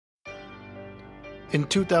In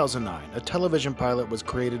 2009, a television pilot was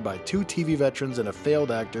created by two TV veterans and a failed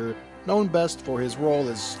actor known best for his role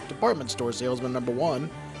as department store salesman number 1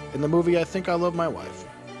 in the movie I Think I Love My Wife.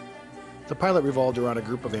 The pilot revolved around a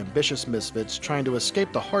group of ambitious misfits trying to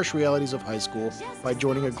escape the harsh realities of high school by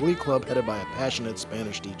joining a glee club headed by a passionate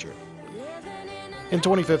Spanish teacher. In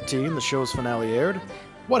 2015, the show's finale aired.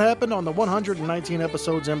 What happened on the 119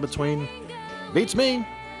 episodes in between? Beats me.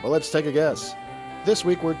 Well, let's take a guess. This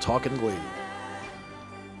week we're talking Glee.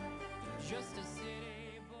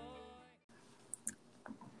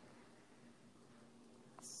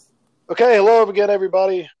 Okay, hello again,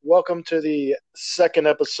 everybody. Welcome to the second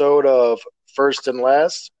episode of First and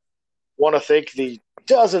Last. Want to thank the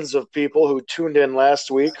dozens of people who tuned in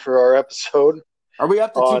last week for our episode. Are we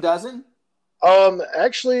up to 2 dozen?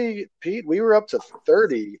 Actually, Pete, we were up to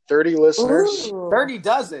 30 listeners. Ooh. 30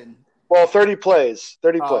 dozen? Well, 30 plays.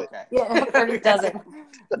 30 plays. Okay. Yeah, 30 dozen.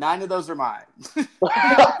 9 of those are mine.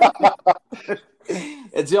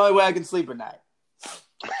 It's the only way I can sleep at night.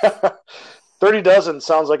 30 Dozen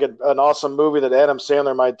sounds like an awesome movie that Adam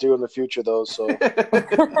Sandler might do in the future, though. So,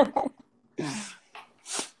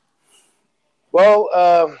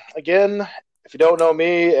 well, again, if you don't know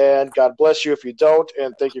me, and God bless you if you don't,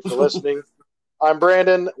 and thank you for listening. I'm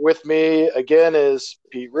Brandon. With me again is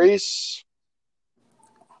Pete Reese.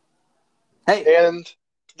 Hey, and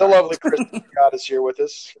the lovely Kristen Scott is here with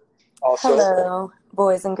us. Also, hello,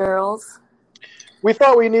 boys and girls. We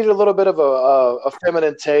thought we needed a little bit of a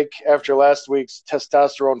feminine take after last week's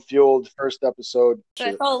testosterone-fueled first episode. So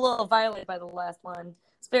I felt a little violated by the last one.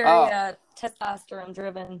 It's very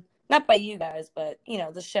testosterone-driven. Not by you guys, but, you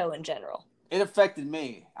know, the show in general. It affected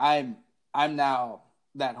me. I'm now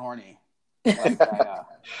that horny. Like,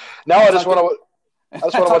 now I just want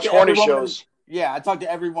to watch horny shows. I talk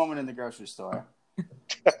to every woman in the grocery store,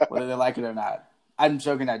 whether they like it or not. I'm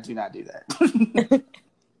joking. I do not do that.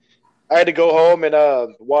 I had to go home and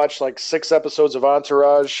watch like 6 episodes of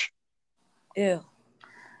Entourage. Ew.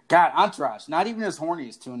 God, Entourage, not even as horny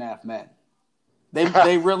as 2.5 Men.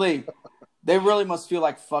 They really must feel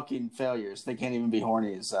like fucking failures. They can't even be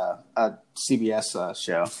horny as a CBS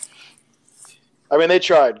show. I mean, they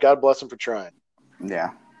tried. God bless them for trying. Yeah.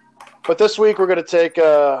 But this week we're going to take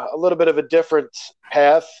a little bit of a different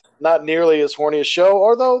path. Not nearly as horny a show,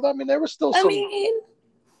 although I mean there was still some.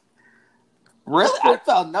 Really? I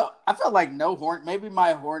felt like no horn. Maybe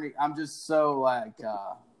my horny. I'm just so like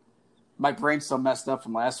my brain's so messed up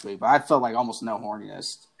from last week. But I felt like almost no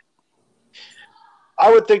horniness.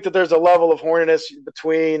 I would think that there's a level of horniness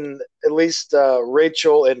between at least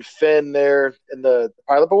Rachel and Finn there in the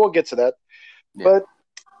pilot, but we'll get to that. Yeah. But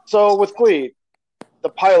so with Glee, the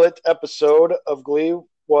pilot episode of Glee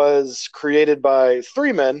was created by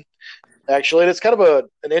 3 men, actually. And it's kind of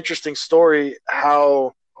an interesting story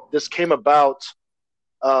how this came about.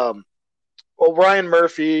 Ryan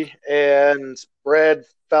Murphy and Brad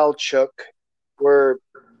Falchuk were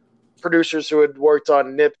producers who had worked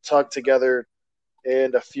on Nip Tuck together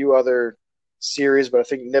and a few other series, but I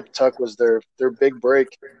think Nip Tuck was their big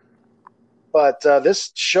break. But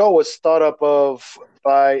this show was thought up of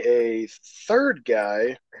by a third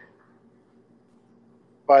guy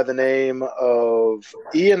by the name of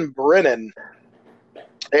Ian Brennan.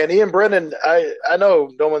 And Ian Brennan, I know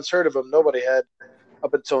no one's heard of him. Nobody had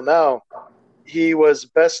up until now. He was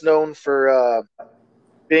best known for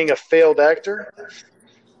being a failed actor.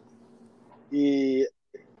 He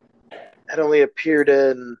had only appeared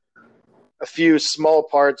in a few small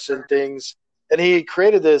parts and things. And he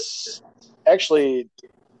created this, actually,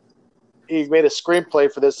 he made a screenplay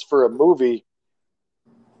for this for a movie.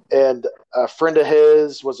 And a friend of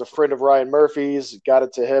his was a friend of Ryan Murphy's, got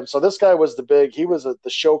it to him. So this guy was he was the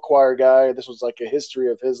show choir guy. This was like a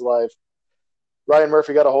history of his life. Ryan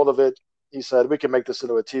Murphy got a hold of it. He said, we can make this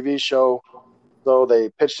into a TV show. So they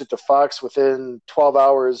pitched it to Fox. Within 12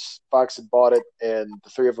 hours, Fox had bought it, and the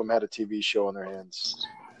 3 of them had a TV show in their hands.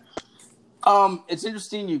 It's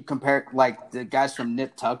interesting you compare, like, the guys from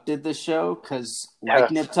Nip Tuck did this show, because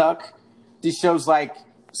Nip Tuck, these shows, like,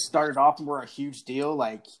 started off and were a huge deal,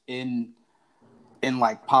 like in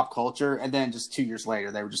like pop culture, and then just 2 years later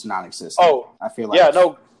they were just non-existent. I feel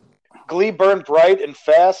like Glee burned bright and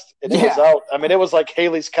fast, and it was out. I mean, it was like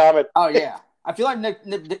Halley's Comet. Oh yeah, I feel like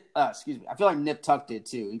I feel like Nip Tuck did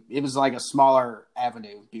too. It was like a smaller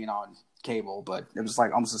avenue being on cable, but it was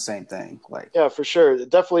like almost the same thing. Like for sure,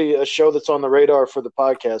 definitely a show that's on the radar for the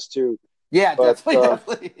podcast too. Yeah, but,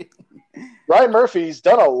 definitely. Ryan Murphy's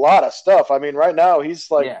done a lot of stuff. I mean, right now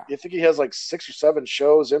he's like, I think he has like 6 or 7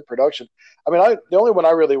 shows in production. I mean, the only one I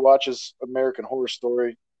really watch is American Horror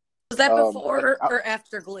Story. Was that before or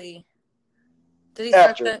after Glee? Did he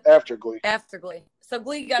start after Glee? After Glee. So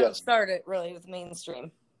Glee got started really with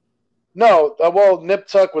mainstream. No, well, Nip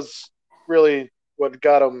Tuck was really what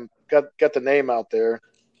got the name out there.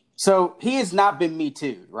 So he has not been Me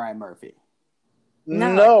Too, Ryan Murphy.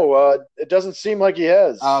 No, it doesn't seem like he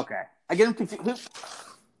has. Oh, okay, I get him confused.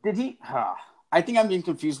 Did he? I think I'm getting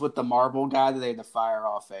confused with the Marvel guy that they had to fire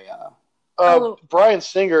off Bryan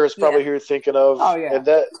Singer is probably who you're thinking of. Oh yeah, and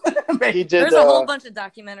that he did. There's a whole bunch of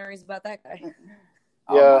documentaries about that guy.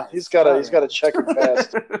 Yeah, nice. he's got a checkered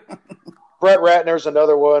past. Brett Ratner's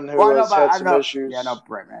another one who has had some issues. Yeah, no,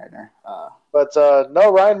 Brett Ratner. But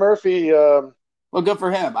no, Ryan Murphy. Well, good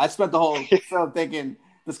for him. I spent the whole show thinking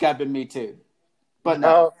this guy been Me Too, but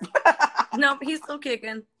no, no, he's still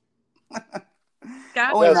kicking. As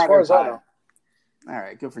far as I know. All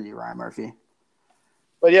right, good for you, Ryan Murphy.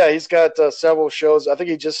 But yeah, he's got several shows. I think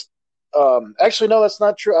he just actually no, that's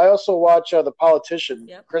not true. I also watch The Politician.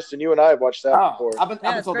 Yep. Kristen, you and I have watched that before. I've been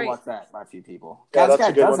told to watch that by a few people. Yeah, this that's guy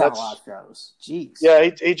a good does one. Have a lot of shows. Jeez. Yeah,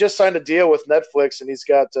 he just signed a deal with Netflix, and he's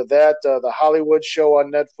got the Hollywood show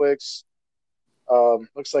on Netflix.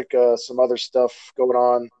 Looks like some other stuff going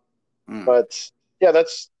on, but yeah,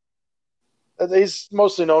 he's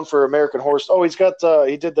mostly known for American Horror Story. Oh,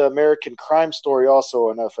 he did the American Crime Story also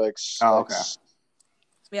on FX. Oh, okay.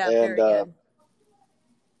 Yeah, very good.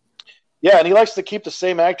 Yeah, and he likes to keep the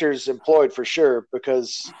same actors employed for sure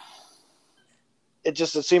because it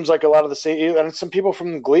seems like a lot of the same. And some people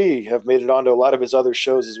from Glee have made it onto a lot of his other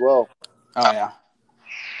shows as well. Oh yeah.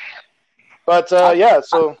 But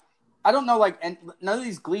so I don't know. And none of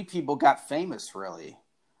these Glee people got famous really.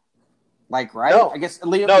 Right? No. I guess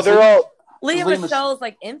Leah. No, they're all. Leah Michelle is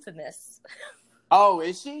infamous. Oh,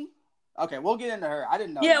 is she? Okay, we'll get into her. I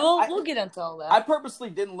didn't know. Yeah, we'll get into all that. I purposely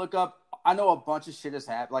didn't look up. I know a bunch of shit has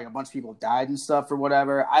happened, a bunch of people died and stuff or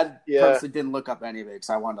whatever. I purposely didn't look up any of it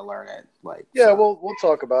because I wanted to learn it. We'll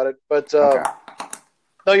talk about it. But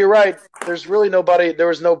no, you're right. There's really nobody. There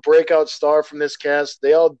was no breakout star from this cast.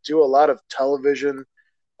 They all do a lot of television.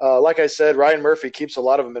 Like I said, Ryan Murphy keeps a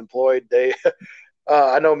lot of them employed.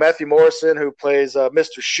 I know Matthew Morrison, who plays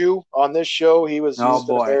Mr. Shu on this show. He was used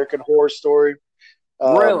in American Horror Story.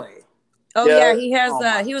 Really? Oh yeah, he has.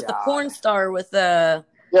 He was the porn star with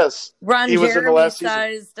yes, Ron he was in the last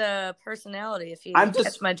Jeremy-sized personality. If you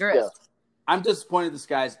catch my drift. Yeah. I'm disappointed this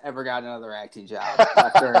guy's ever got another acting job.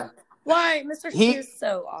 After why, Mr. Shu is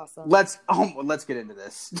so awesome. Let's get into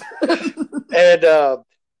this. and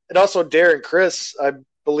also Darren Criss, I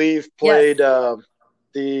believe, played what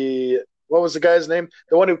was the guy's name?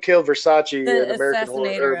 The one who killed Versace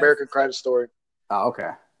in American Crime Story. Oh, okay.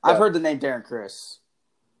 Yeah. I've heard the name Darren Criss.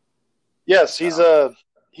 Yes, he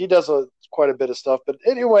does quite a bit of stuff. But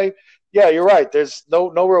anyway, yeah, you're right. There's no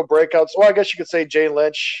real breakouts. Well, I guess you could say Jane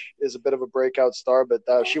Lynch is a bit of a breakout star, but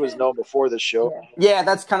she was known before this show. Yeah,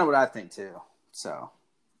 that's kind of what I think too. So,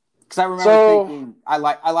 because I remember thinking I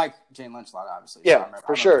like Jane Lynch a lot, obviously. Yeah,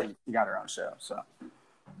 for sure. She got her own show. So,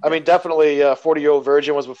 I mean, definitely, 40-Year-Old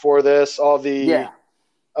Virgin was before this. All the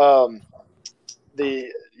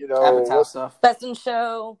Apatow stuff. Best in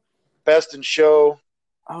Show.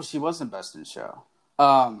 Oh, she wasn't Best in Show.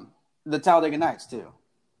 The Talladega Nights too.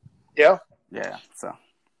 Yeah. Yeah.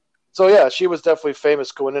 So yeah, she was definitely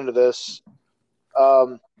famous going into this.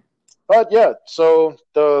 But yeah, so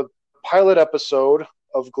the pilot episode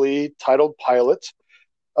of Glee, titled Pilot,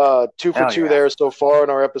 2 for 2 there so far on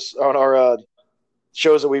our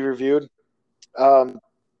shows that we reviewed.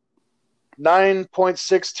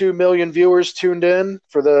 9.62 million viewers tuned in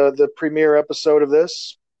for the premiere episode of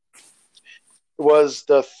this. It was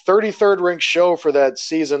the 33rd ranked show for that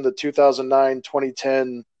season, the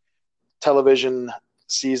 2009-2010 television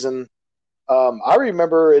season. I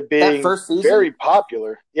remember it being very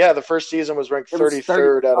popular. Yeah, the first season was ranked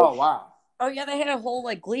 33rd out of. Oh wow! Oh yeah, they had a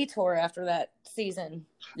whole Glee tour after that season.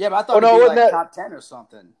 Yeah, but I thought it'd be top 10 or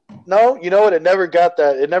something. No, you know what? It never got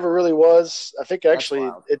that. It never really was. I think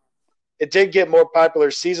actually it did get more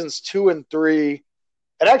popular seasons 2 and 3,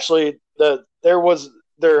 and actually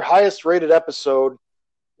their highest rated episode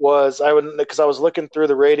was because I was looking through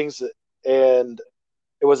the ratings, and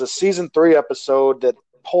it was a season 3 episode that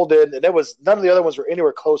pulled in, and it was none of the other ones were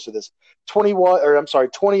anywhere close to this.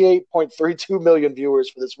 28.32 million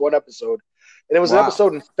viewers for this one episode, and it was an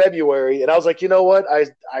episode in February. And I was like, you know what? I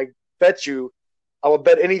bet you, I will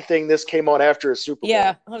bet anything this came on after a Super Bowl.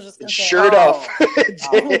 Yeah, I was just gonna say. Sure enough,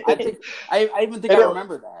 I even think I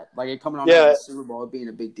remember that, it coming on after the Super Bowl being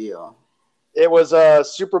a big deal. It was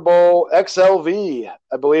Super Bowl XLV,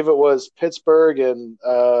 I believe it was Pittsburgh, and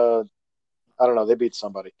I don't know, they beat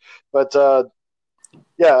somebody, but.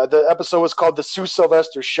 Yeah, the episode was called the Sue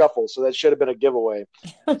Sylvester Shuffle, so that should have been a giveaway.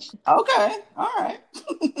 Okay, all right.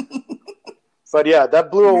 But yeah,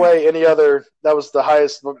 that blew away any other. That was the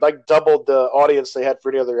highest, like doubled the audience they had for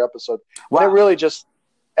any other episode. Wow. And it really just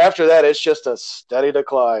after that, it's just a steady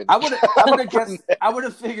decline. I would have guessed. I would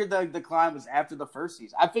have figured the decline was after the first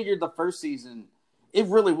season. I figured the first season, it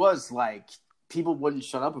really was like people wouldn't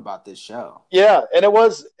shut up about this show. Yeah, and it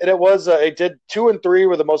was. It did 2 and 3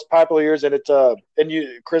 were the most popular years, and and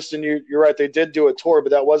you, Kristen, you're right. They did do a tour,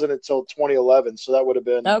 but that wasn't until 2011. So that would have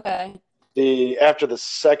been after the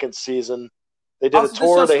second season. They did a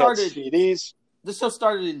tour. They had CDs. This show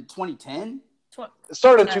started in 2010. It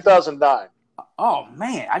started in 2009. Oh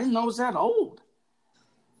man, I didn't know it was that old.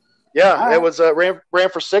 Yeah, it was ran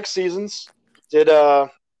for 6 seasons. It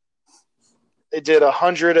did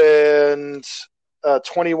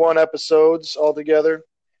 121 episodes altogether.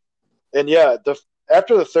 And yeah,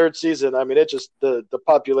 after the third season, I mean, it just the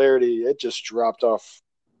popularity it just dropped off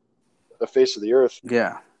the face of the earth.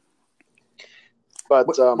 Yeah. But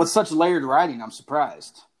with such layered writing, I'm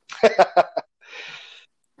surprised.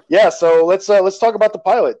 Yeah, so let's talk about the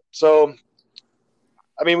pilot. So,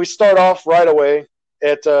 I mean, we start off right away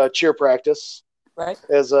at cheer practice, right?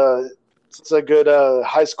 It's a good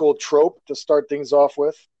high school trope to start things off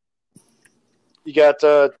with. You got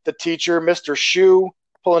the teacher, Mr. Shu,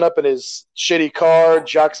 pulling up in his shitty car,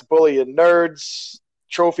 jocks, bullying nerds,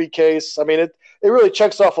 trophy case. I mean, it really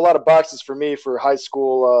checks off a lot of boxes for me for high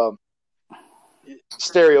school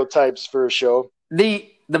stereotypes for a show.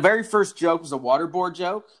 The very first joke was a waterboard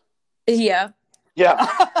joke. Yeah. Yeah.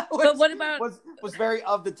 But what about was very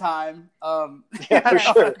of the time. Yeah, for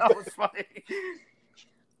sure. That was funny.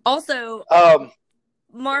 Also,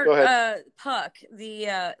 Puck,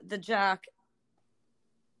 the jock,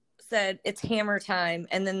 said it's hammer time,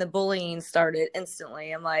 and then the bullying started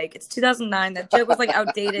instantly. I'm like, it's 2009. That joke was like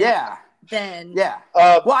outdated. Yeah. Then. Yeah.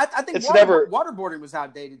 Well, I think waterboarding was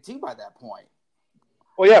outdated too by that point.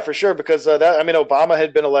 Well, yeah, for sure, because Obama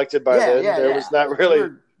had been elected by then. There was not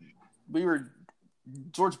really. We were.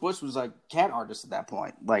 George Bush was like cat artist at that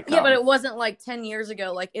point. Like, but it wasn't like 10 years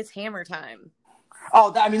ago. Like, it's hammer time.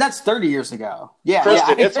 Oh, that's 30 years ago. Yeah,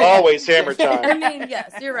 Kristen, it's always hammer time. I mean,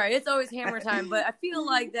 yes, you're right. It's always hammer time. But I feel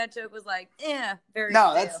like that joke was like, very.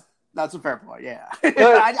 No, stale. that's a fair point. Yeah,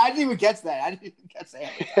 I didn't even catch that. I didn't even catch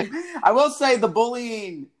that. I will say the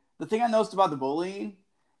bullying. The thing I noticed about the bullying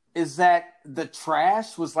is that the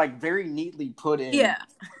trash was like very neatly put in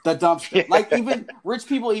the dumpster. Yeah. Like even rich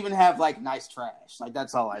people even have like nice trash. Like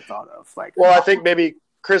that's all I thought of. Like, well, I think maybe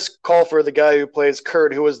Chris Colfer, the guy who plays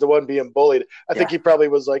Kurt, who was the one being bullied, I think he probably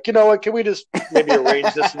was like, you know what, can we just maybe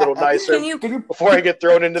arrange this a little nicer before I get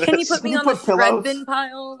thrown into this? Can you put me on the shred bin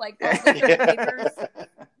pile? Like papers?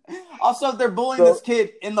 Also, they're bullying this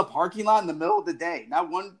kid in the parking lot in the middle of the day. Not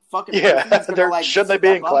one fucking shouldn't they be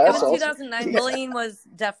in class? 2009 bullying was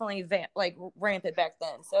definitely rampant back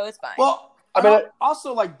then, so it's fine. Well, I mean,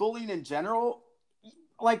 also like bullying in general,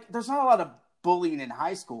 like there's not a lot of bullying in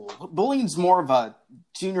high school. Bullying's more of a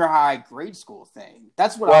junior high, grade school thing.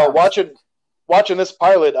 That's what. Well, watching this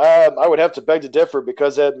pilot, I would have to beg to differ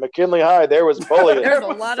because at McKinley High there was bullying. There's a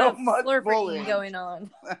lot of slurping going on.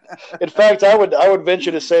 In fact, I would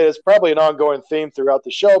venture to say it's probably an ongoing theme throughout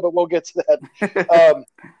the show, but we'll get to that.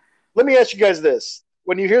 Let me ask you guys this: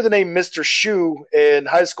 when you hear the name Mr. Shu in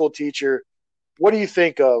high school teacher, what do you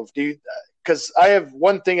think of? Because I have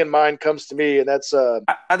one thing in mind comes to me, and that's I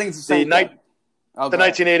think it's the same. The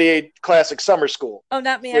 1988 classic Summer School. Oh,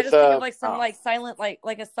 not me. I just think of like some silent,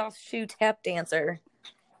 like a soft shoe tap dancer.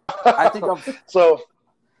 I think of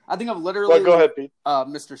literally. Well, go ahead, Pete.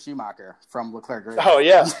 Mr. Schumacher from Leclerc Grace. Oh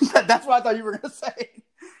yeah, that's what I thought you were going to say.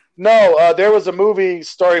 No, there was a movie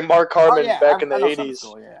starring Mark Harmon back in the 80s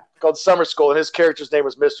called Summer School, and his character's name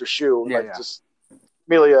was Mr. Shu. Just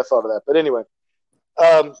immediately I thought of that. But anyway,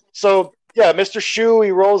 so yeah, Mr. Shu,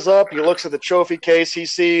 he rolls up, he looks at the trophy case, he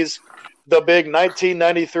sees the big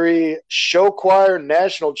 1993 show choir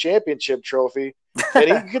national championship trophy. And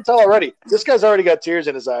you can tell already, this guy's already got tears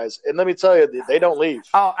in his eyes. And let me tell you, they don't leave.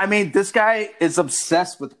 Oh, I mean, this guy is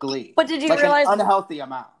obsessed with Glee. But did you realize an unhealthy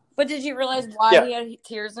amount? But did you realize why he had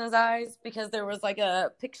tears in his eyes? Because there was like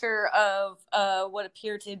a picture of what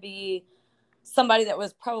appeared to be somebody that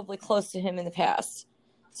was probably close to him in the past.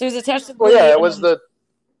 So he was attached to Glee. Well,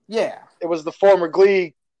 yeah, it was the former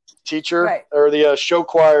Glee teacher or the show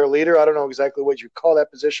choir leader. I don't know exactly what you call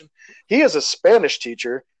that position. He is a Spanish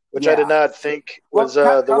teacher, which I did not think was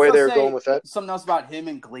the way they were going with that. Something else about him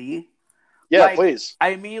and Glee. Yeah, please. I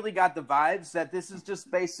immediately got the vibes that this is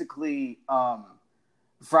just basically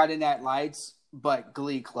Friday Night Lights, but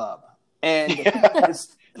Glee Club. And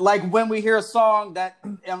it's like when we hear a song that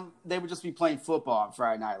they would just be playing football on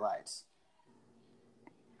Friday Night Lights.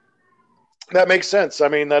 That makes sense. I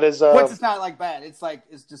mean, that is. Which is not like bad. It's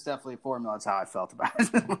just definitely a formula. That's how I felt about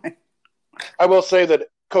it. I will say that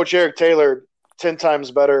Coach Eric Taylor, 10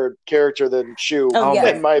 times better character than Shu. Oh, yeah.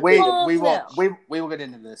 In my opinion. We will get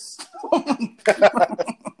into this.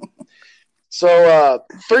 So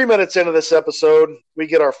 3 minutes into this episode, we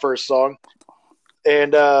get our first song,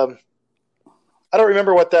 and I don't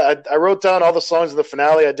remember what that. I wrote down all the songs of the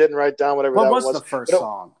finale. I didn't write down whatever that was. What was the first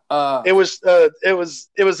song? It was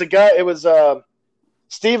a guy. It was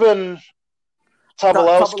Stephen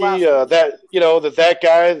Tobolowsky. That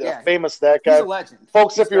guy, the famous that guy. He's a legend.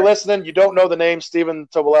 Folks, if you're listening, you don't know the name Stephen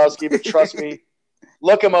Tobolowsky, but trust me,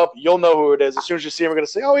 look him up. You'll know who it is. As soon as you see him, we're going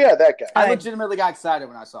to say, oh, yeah, that guy. I legitimately got excited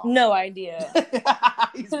when I saw him. No idea.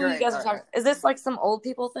 He's Who great. you guys are talking? Is this like some old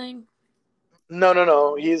people thing?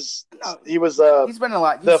 No. He was he's been in a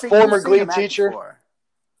lot. The former Glee teacher. Before.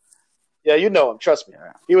 Yeah, you know him. Trust me.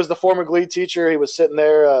 Yeah. He was the former Glee teacher. He was sitting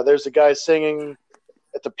there. There's a guy singing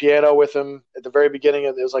at the piano with him at the very beginning.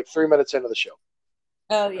 It was like 3 minutes into the show.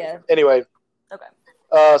 Oh, yeah. Anyway. Okay.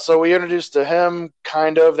 So we introduced to him,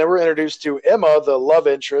 kind of. Then we're introduced to Emma, the love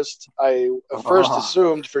interest. I first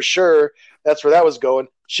assumed for sure that's where that was going.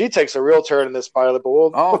 She takes a real turn in this pilot, but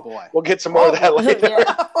we'll get some more of that later.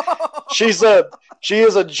 Yeah. She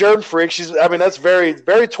is a germ freak. That's very,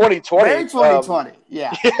 very 2020. Very 2020.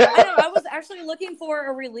 Yeah. I know. I was actually looking for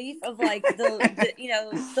a relief of like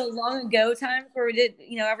the long ago times where we did,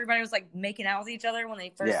 everybody was like making out with each other when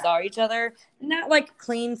they first saw each other. Not like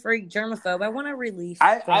clean freak germaphobe. I want a relief.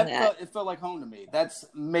 It felt like home to me. That's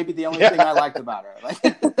maybe the only thing I liked about her.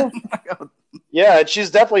 Yeah, and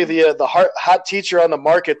she's definitely the hot teacher on the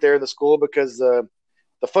market there in the school because the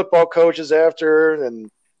football coach is after her, and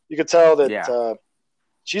you could tell that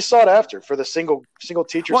she's sought after for the single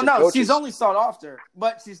teachers. Well, no, coaches. She's only sought after,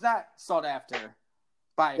 but she's not sought after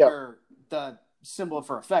by the symbol of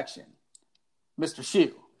her affection, Mr.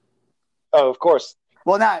 Shu. Oh, of course.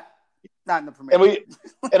 Well, not in the premiere.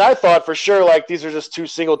 And I thought for sure like these are just two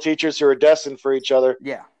single teachers who are destined for each other.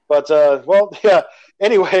 Yeah. But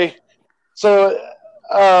Anyway. So,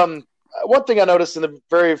 one thing I noticed in the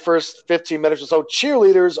very first 15 minutes or so,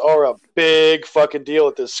 cheerleaders are a big fucking deal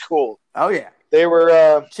at this school. Oh yeah, they were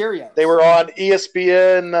Cheerios. They were on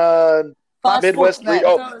ESPN, Fox Midwest.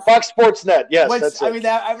 Fox Sports Net. Yes, that's it.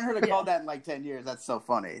 I haven't heard it called that in like 10 years. That's so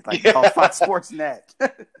funny. Called Fox Sports Net.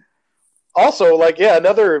 Also,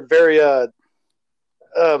 another very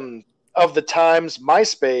of the times,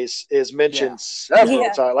 MySpace is mentioned several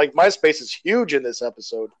times. Like, MySpace is huge in this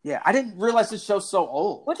episode. Yeah, I didn't realize this show's so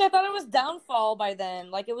old. Which I thought it was Downfall by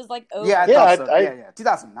then. Like, it was like over. Yeah, I thought so. Yeah.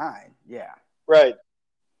 2009. Yeah. Right.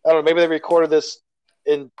 I don't know. Maybe they recorded this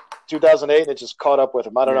in 2008 and it just caught up with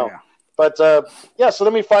them. I don't know. But, so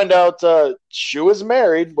then we find out Shu is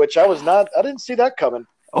married, which I didn't see that coming.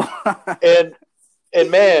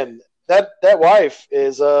 and man, that wife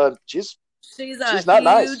is, She's not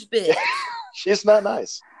nice. Bitch. She's not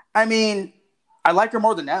nice. I mean, I like her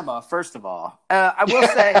more than Emma. First of all, I will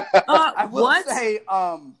say,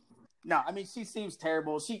 no. I mean, she seems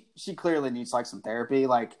terrible. She clearly needs like some therapy.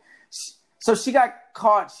 Like, so she got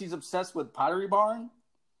caught. She's obsessed with Pottery Barn.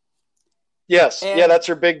 Yes, that's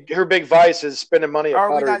her big vice is spending money at Pottery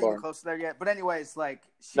Barn. Are we not even close to there yet? But anyways,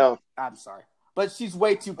 no, I'm sorry, but she's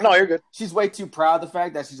way too. No, you're good. She's way too proud of the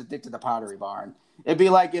fact that she's addicted to Pottery Barn. It'd be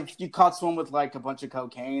like if you caught someone with like a bunch of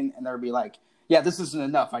cocaine and they'd be like, yeah, this isn't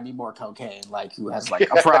enough. I need more cocaine. Like, who has like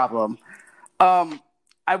a problem.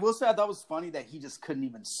 I will say I thought it was funny that he just couldn't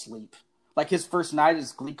even sleep. Like his first night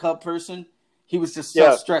as Glee Club person, he was just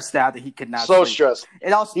so stressed out that he could not sleep. So stressed.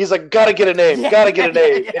 And also, he's like, gotta get a name. Gotta get a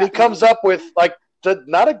name. And he comes up with like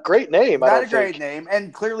not a great name. Not a great name.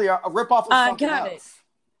 And clearly a ripoff of something else.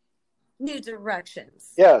 New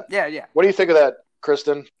Directions. Yeah. Yeah. What do you think of that,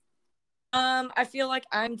 Kristen? I feel like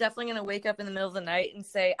I'm definitely going to wake up in the middle of the night and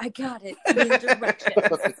say, I got it, New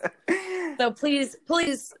Directions. So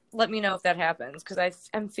please let me know if that happens, because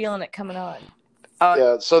I'm feeling it coming on.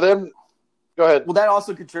 So then, go ahead. Well, that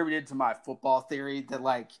also contributed to my football theory that,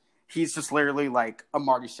 like, he's just literally, like, a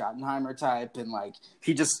Marty Schottenheimer type, and, like,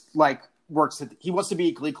 he just, like, he wants to be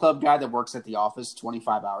a Glee Club guy that works at the office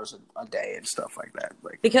 25 hours a day and stuff like that.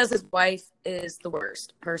 Like, because his wife is the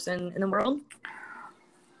worst person in the world?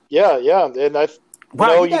 Yeah, and you guys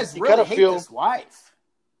really kind of hate this wife.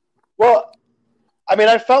 Well, I mean,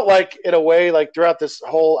 I felt like in a way, like throughout this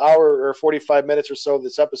whole hour or 45 minutes or so of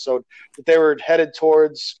this episode, that they were headed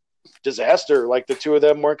towards disaster. Like the two of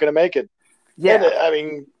them weren't going to make it. Yeah,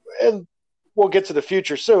 and we'll get to the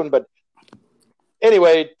future soon. But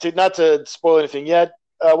anyway, not to spoil anything yet,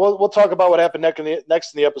 we'll talk about what happened next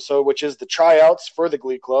in the episode, which is the tryouts for the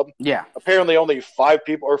Glee Club. Yeah. Apparently, only 5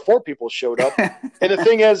 people or 4 people showed up, and the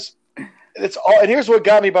thing is, it's all. And here's what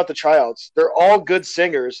got me about the tryouts: they're all good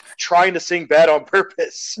singers trying to sing bad on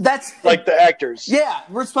purpose. That's like the actors. Yeah,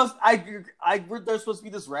 we're supposed. They're supposed to be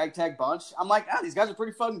this ragtag bunch. I'm like, these guys are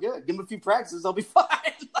pretty fucking good. Give them a few practices, they'll be fine.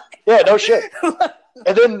 Yeah, no shit.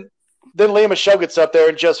 And then Leah Michelle gets up there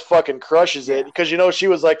and just fucking crushes it because she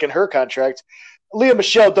was like in her contract. Leah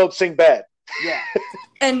Michelle don't sing bad. Yeah,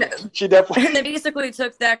 and she definitely. And they basically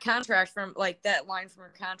took that contract from that line from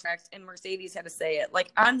her contract, and Mercedes had to say it.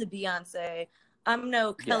 Like, I'm the Beyonce. I'm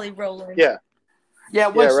no Kelly Rowland. Yeah,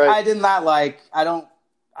 which right. I did not like.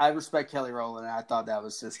 I respect Kelly Rowland, and I thought that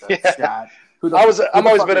was just a shot. I'm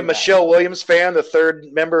always been a Michelle Williams fan, the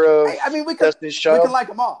third member of Destiny's Child. We can like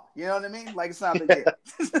them all. You know what I mean? Like, it's not a big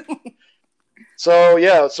deal. So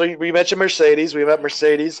we mentioned Mercedes. We met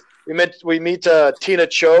Mercedes. We meet Tina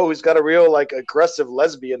Cho, who's got a real aggressive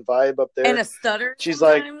lesbian vibe up there, and a stutter. She's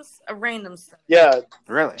sometimes, a random stutter. Yeah,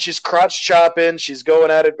 really. She's crotch chopping. She's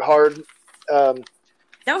going at it hard. That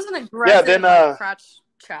was an aggressive crotch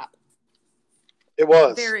chop. It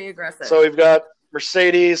was very aggressive. So we've got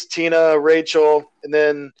Mercedes, Tina, Rachel, and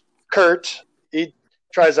then Kurt. He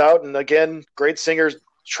tries out, and again, great singers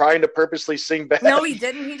trying to purposely sing bad. No, he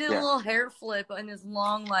didn't. He did a little hair flip on his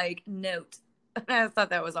long note. I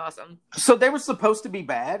thought that was awesome. So they were supposed to be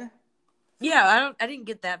bad? Yeah, I didn't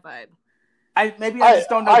get that vibe. I just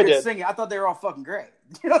don't know good singing. I thought they were all fucking great.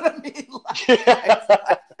 You know what I mean?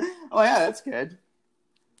 Oh yeah, that's good.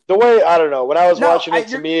 The way I don't know when I was watching it,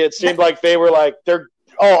 to me it seemed like they were they're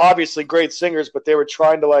all obviously great singers, but they were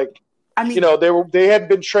trying to they hadn't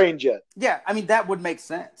been trained yet. Yeah, I mean that would make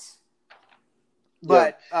sense.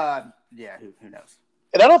 But who knows?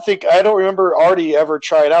 And I don't remember Artie ever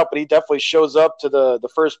trying out, but he definitely shows up to the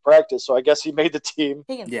first practice, so I guess he made the team.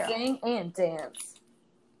 He can sing and dance.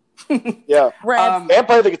 Yeah, and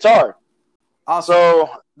play the guitar. Also,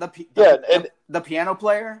 the piano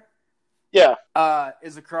player,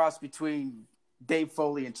 is a cross between Dave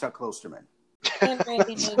Foley and Chuck Klosterman.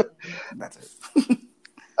 That's it.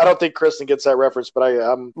 I don't think Kristen gets that reference, but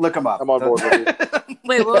I'm look him up. I'm on board with you.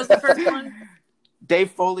 Wait, what was the first one?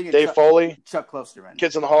 Dave Foley and Chuck Klosterman.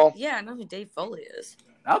 Kids in the Hall. Yeah, I know who Dave Foley is.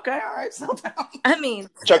 Okay, all right, settle down. I mean,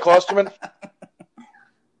 Chuck Klosterman.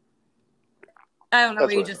 I don't know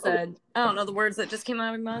what you just said. I don't know the words that just came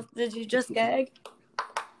out of my mouth. Did you just gag?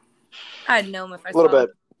 I'd know him if I saw a little bit.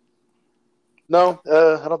 No,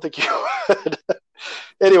 I don't think you would.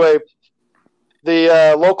 Anyway,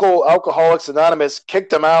 the local Alcoholics Anonymous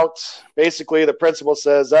kicked them out. Basically, the principal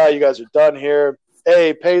says, you guys are done here.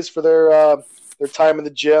 A pays for their time in the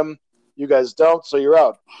gym. You guys don't, so you're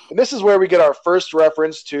out. And this is where we get our first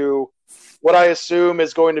reference to what I assume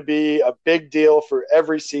is going to be a big deal for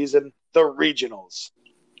every season, the regionals.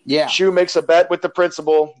 Yeah. Shu makes a bet with the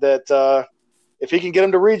principal that if he can get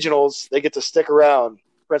them to regionals, they get to stick around.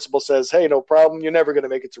 Principal says, hey, no problem. You're never going to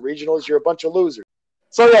make it to regionals. You're a bunch of losers.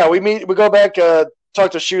 So, yeah, we go back,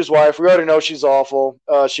 talk to Shu's wife. We already know she's awful.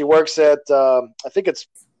 She works at, I think it's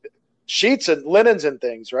Sheets and Linens and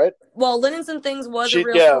Things, right? Well, Linens and Things was a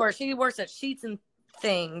real store. She works at Sheets and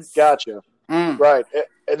Things. Gotcha. Right.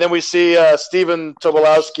 And then we see Stephen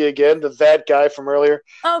Tobolowsky again, that guy from earlier.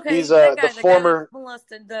 Okay, he's the former guy that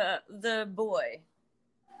molested the boy.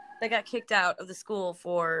 They got kicked out of the school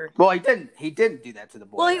for. Well, he didn't do that to the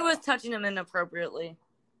boy. Well, he was touching him inappropriately.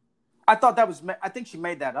 I thought that was. I think she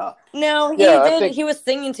made that up. No, he did. He was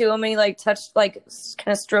singing to him, and he touched, kind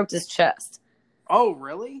of stroked his chest. Oh,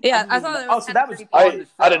 really? Yeah, I thought. That was.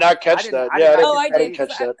 I did not catch that. I didn't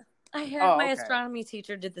catch that. I had my astronomy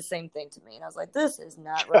teacher did the same thing to me, and I was like, "This is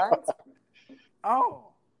not right." Oh,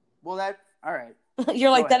 well, all right.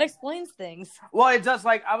 You're like, that explains things. Well, it does.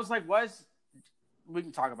 I was like, we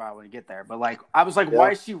can talk about it when we get there, but I was like,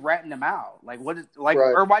 why is she ratting him out?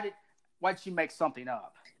 Or why did she make something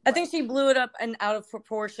up? I think she blew it up and out of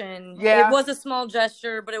proportion. Yeah. It was a small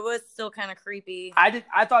gesture, but it was still kind of creepy. I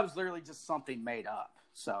thought it was literally just something made up.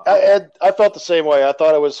 So I felt the same way. I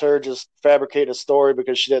thought it was her just fabricating a story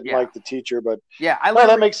because she didn't like the teacher, but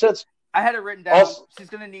that makes sense. I had it written down. Also, she's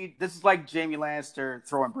gonna need. This is like Jamie Lannister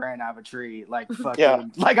throwing Bran out of a tree. Fucking. Yeah.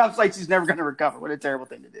 I was like, she's never gonna recover. What a terrible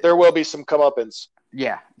thing to do. There will be some comeuppance.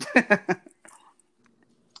 Yeah.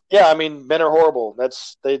 Yeah, I mean, men are horrible. I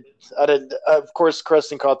didn't. Of course,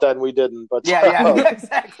 Kristen caught that and we didn't. But yeah,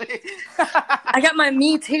 exactly. I got my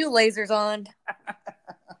Me Too lasers on.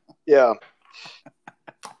 Yeah.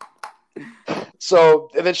 So,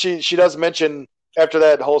 and then she does mention after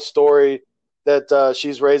that whole story that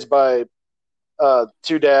she's raised by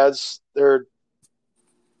 2 dads. Their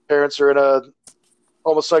parents are in a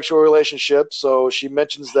homosexual relationship. So she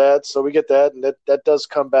mentions that. So we get that, and that does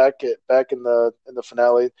come back in the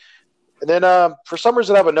finale. And then for some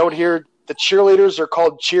reason, I have a note here. The cheerleaders are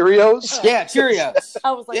called Cheerios. Yeah, Cheerios.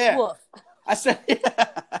 I was like, woof. I said,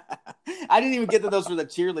 I didn't even get that those were the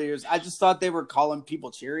cheerleaders. I just thought they were calling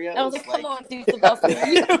people Cheerios. I was like, come on, dude, Sylvester,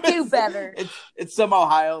 you can do better. It's some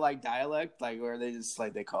Ohio like dialect, like where they just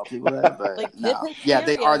like they call people that. But like, no. Yeah,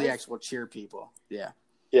 they are the actual cheer people. Yeah.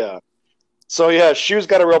 Yeah. So yeah, Shu's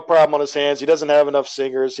got a real problem on his hands. He doesn't have enough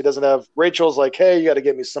singers. He doesn't have. Rachel's like, hey, you got to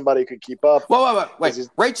get me somebody who could keep up. Wait.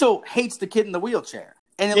 Rachel hates the kid in the wheelchair.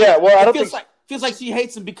 And I don't think. Feels like she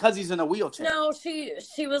hates him because he's in a wheelchair. No, she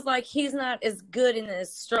was like, he's not as good and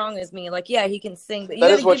as strong as me. Like, yeah, he can sing, but you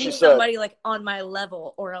gotta give me somebody like on my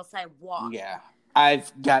level, or else I walk. Yeah, I've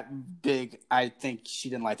got big. I think she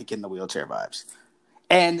didn't like the kid in the wheelchair vibes.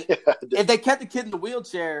 And if they kept the kid in the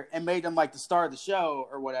wheelchair and made him like the star of the show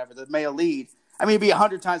or whatever, the male lead, I mean, it'd be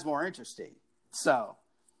 100 times more interesting. So,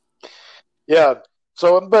 yeah.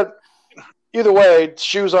 So, but. Either way,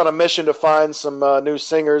 Shu's on a mission to find some new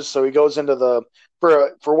singers, so he goes into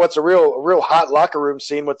for what's a real hot locker room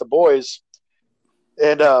scene with the boys,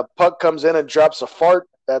 and Puck comes in and drops a fart.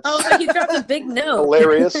 That's he dropped a big note.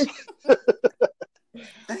 Hilarious.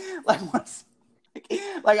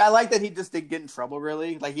 like I like that he just didn't get in trouble.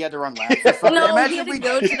 Really, like he had to run laps. No, he had to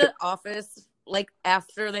go to the office like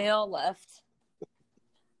after they all left.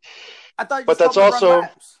 I thought, but that's also.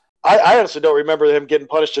 I honestly don't remember him getting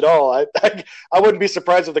punished at all. I wouldn't be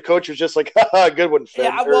surprised if the coach was just like, good one, Finn.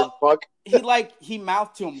 Yeah, well, Puck. he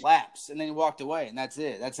mouthed to him laps, and then he walked away, and that's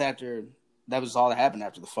it. That was all that happened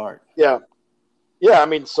after the fart. Yeah. Yeah, I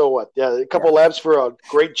mean, so what? Yeah, a couple laps for a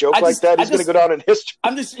great joke like that. He's going to go down in history.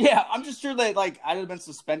 I'm just sure that, like, I'd have been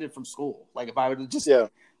suspended from school. Like, if I would have just,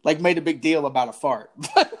 made a big deal about a fart.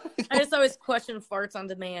 I just always question farts on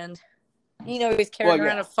demand. You know, he's carrying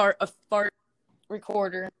around a fart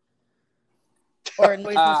recorder. Or a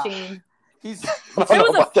noise machine.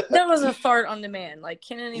 That was a fart on demand. Like,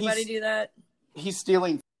 can anybody do that? He's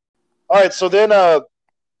stealing. All right, so then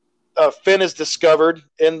Finn is discovered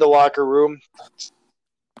in the locker room,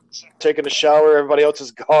 taking a shower. Everybody else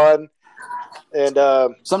is gone,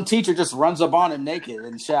 and some teacher just runs up on him naked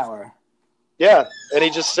in the shower. Yeah, and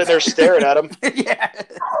he's just sitting there staring at him. Yeah,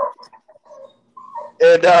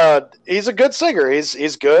 and he's a good singer.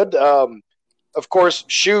 He's good. Of course,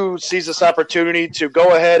 Shu sees this opportunity to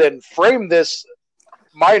go ahead and frame this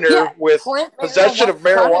minor with possession of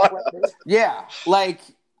marijuana. Yeah, like,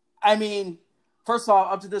 I mean, first of all,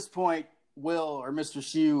 up to this point, Will or Mr.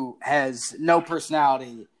 Shu has no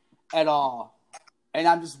personality at all. And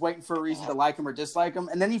I'm just waiting for a reason to like him or dislike him.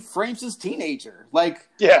 And then he frames his teenager. Like,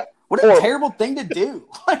 what a terrible thing to do.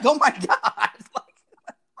 Like, oh my God.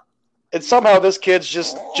 And somehow this kid's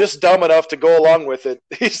just dumb enough to go along with it.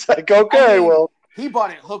 He's like, okay, well. He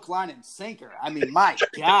bought it hook, line, and sinker. I mean, my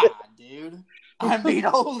God, dude. I mean,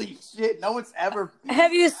 holy shit. No one's ever.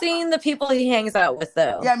 Have you seen the people he hangs out with,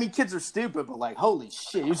 though? Yeah, I mean, kids are stupid, but like, holy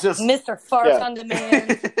shit. He's just. Mr. Farts on Demand.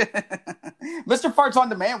 Mr. Farts on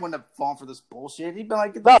Demand wouldn't have fallen for this bullshit. He'd been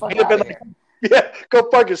like, get the fuck out of here. Yeah, go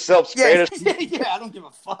fuck yourself, Spanish. Yeah, I don't give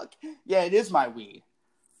a fuck. Yeah, it is my weed.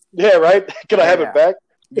 Yeah, right? Can I have it back?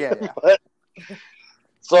 Yeah.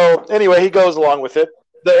 So, anyway, he goes along with it.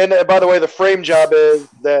 And by the way, the frame job is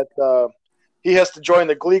that he has to join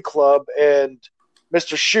the Glee Club, and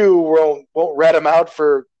Mr. Shu won't rat him out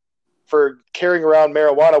for carrying around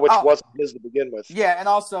marijuana, which wasn't his to begin with. Yeah, and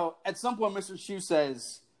also, at some point, Mr. Shu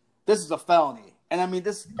says, this is a felony. And I mean,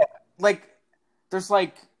 this, like, there's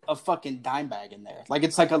like a fucking dime bag in there. Like,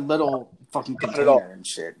 it's like a little fucking container and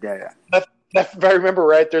shit. Yeah. If I remember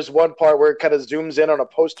right, there's one part where it kind of zooms in on a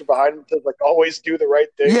poster behind him to like always do the right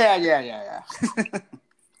thing. Yeah.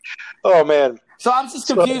 Oh man. So I'm just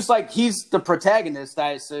confused. Like he's the protagonist,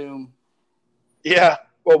 I assume. Yeah.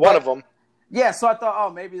 Well, one of them. Yeah. So I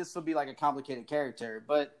thought, maybe this will be like a complicated character,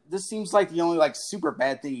 but this seems like the only like super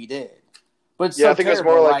bad thing he did. But I think it's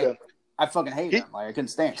more like I fucking hate him. Like I couldn't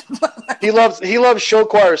stand him. he loves show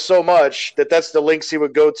choir so much that's the links he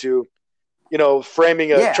would go to. You know, framing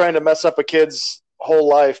trying to mess up a kid's whole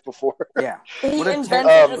life before. Yeah. He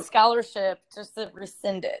invented a scholarship just to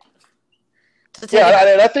rescind it.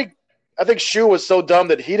 And I think Shu was so dumb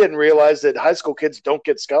that he didn't realize that high school kids don't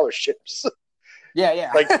get scholarships.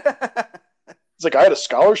 Yeah. Like, it's like, I had a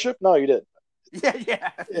scholarship? No, you didn't. Yeah.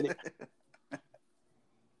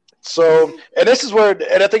 So, and this is where,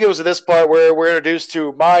 and I think it was in this part where we're introduced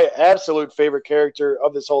to my absolute favorite character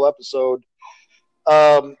of this whole episode.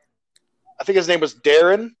 I think his name was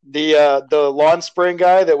Darren, the lawn spraying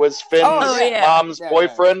guy that was Finn's mom's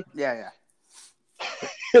boyfriend. Yeah.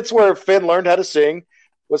 It's where Finn learned how to sing.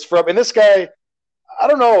 was from. And this guy, I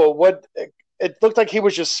don't know what. It looked like he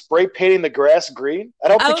was just spray painting the grass green.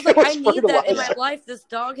 I was like, I need that in my life. This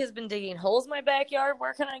dog has been digging holes in my backyard.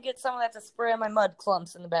 Where can I get some of that to spray on my mud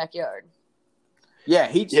clumps in the backyard?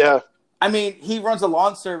 Yeah, I mean, he runs a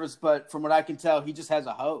lawn service, but from what I can tell, he just has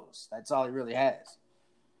a hose. That's all he really has.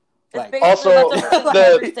 Like, also,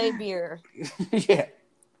 the state beer. Yeah,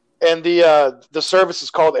 and the service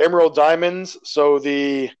is called Emerald Diamonds. So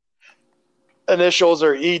the initials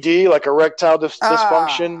are ED, like erectile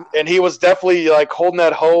dysfunction, and he was definitely like holding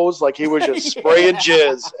that hose, like he was just spraying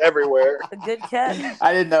jizz everywhere. A good catch.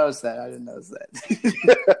 I didn't notice that.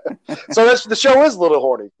 So the show is a little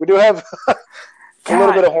horny. We do have a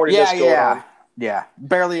little bit of horniness going on. Yeah,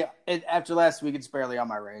 barely. After last week, it's barely on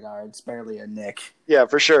my radar. It's barely a Nick. Yeah,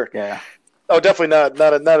 for sure. Yeah. Oh, definitely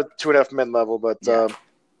not a 2.5 Men level, but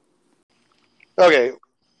okay.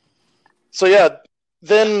 So yeah,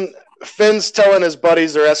 then Finn's telling his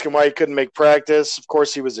buddies, they're asking why he couldn't make practice. Of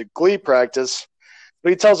course, he was at Glee practice, but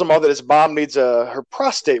he tells them all that his mom needs her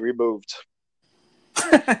prostate removed.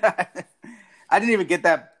 I didn't even get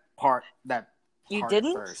that part. You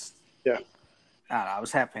didn't? First. Yeah. I don't know. I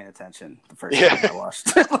was half paying attention the first time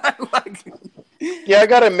I watched. Yeah, I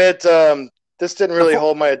gotta admit, this didn't really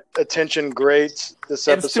hold my attention great. This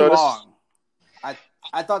episode, too long.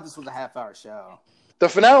 I thought this was a half-hour show. The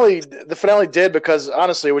finale did, because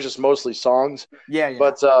honestly, it was just mostly songs. Yeah.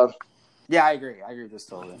 But yeah, I agree. I agree with this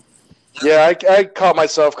totally. Yeah, I caught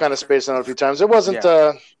myself kind of spacing out a few times. It wasn't.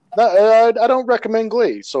 I don't recommend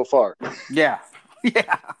Glee so far. Yeah.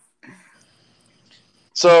 Yeah.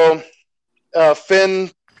 So,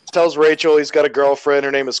 Finn tells Rachel he's got a girlfriend.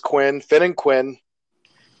 Her name is Quinn. Finn and Quinn.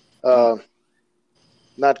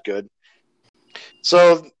 Not good.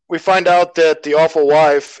 So we find out that the awful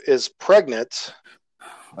wife is pregnant.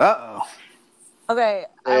 Uh-oh. Okay,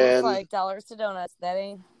 I was like, dollars to donuts. That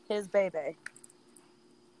ain't his baby.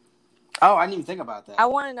 Oh, I didn't even think about that. I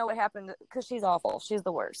want to know what happened, because she's awful. She's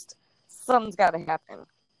the worst. Something's got to happen.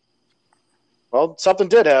 Well, something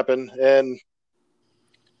did happen, and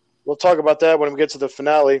we'll talk about that when we get to the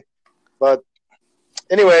finale. But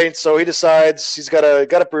anyway, so he decides he's got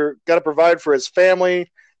to provide for his family.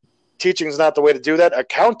 Teaching is not the way to do that.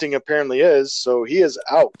 Accounting apparently is. So he is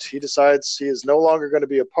out. He decides he is no longer going to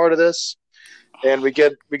be a part of this. And we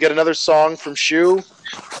get another song from Shu,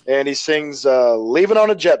 and he sings "Leaving on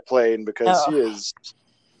a Jet Plane" because he is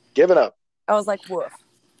giving up. I was like, woof.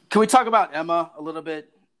 Can we talk about Emma a little bit?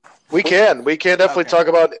 We can definitely talk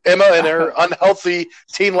about Emma and her unhealthy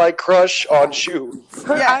teen-like crush on Shu.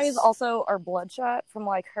 Her eyes also are bloodshot from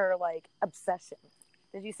like her like obsession.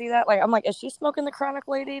 Did you see that? Like, I'm like, is she smoking the chronic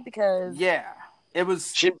lady? Because it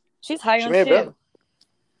was. She's high on Shu.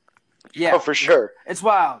 Yeah, oh, for sure. It's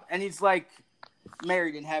wild, and he's like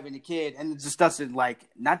married and having a kid, and it just doesn't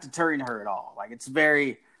not deterring her at all. Like, it's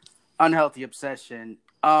very unhealthy obsession.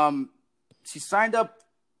 She signed up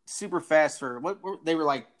super fast for what they were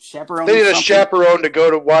like chaperone. They need a chaperone to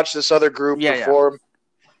go to watch this other group perform.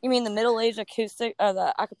 You mean the middle-aged acoustic,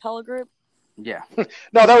 the acapella group? Yeah.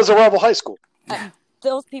 No, that was a rival high school.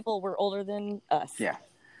 Those people were older than us. Yeah.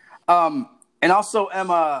 And also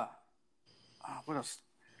Emma. What else?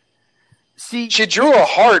 She drew a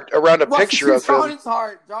heart around a picture of him. His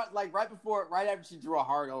heart, like right after she drew a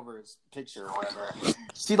heart over his picture or whatever.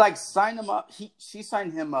 She signed him up. She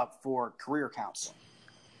signed him up for career counseling.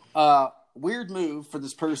 Weird move for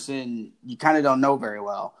this person you kind of don't know very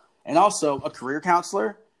well, and also a career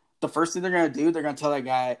counselor. The first thing they're gonna do, they're gonna tell that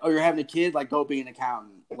guy, "Oh, you're having a kid. Like, go be an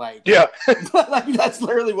accountant." Like, yeah, like that's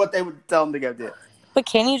literally what they would tell him to go do. But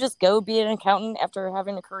can you just go be an accountant after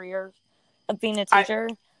having a career of being a teacher?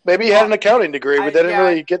 Maybe he had an accounting degree, but they didn't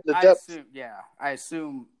really get the depth. I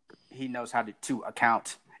assume he knows how to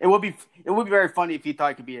account. It would be very funny if he thought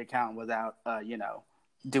he could be an accountant without,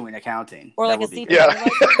 doing accounting. Or like a CPA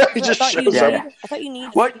license. I thought you need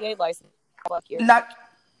a CPA license.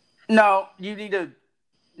 No, you need a.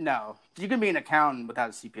 No, you can be an accountant without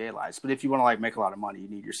a CPA license, but if you want to make a lot of money, you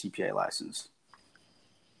need your CPA license.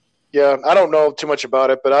 Yeah, I don't know too much about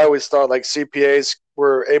it, but I always thought like CPAs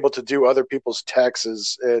were able to do other people's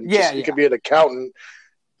taxes, and you could be an accountant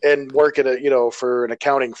and work at for an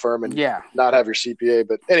accounting firm and not have your CPA.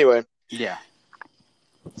 But anyway,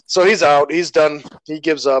 so he's out, he's done, he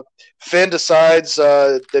gives up. Finn decides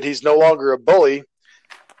that he's no longer a bully.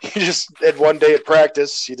 He just at one day at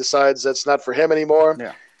practice, he decides that's not for him anymore.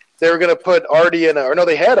 Yeah. They were going to put Artie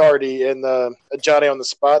they had Artie in Johnny on the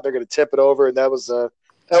Spot. They're going to tip it over, and that was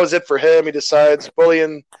it for him. He decides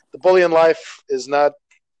the bullying life is not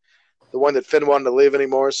the one that Finn wanted to leave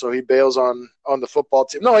anymore, so he bails on the football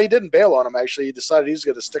team. No, he didn't bail on him, actually. He decided he was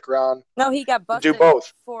going to stick around. No, he got busted do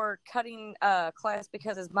both. for cutting class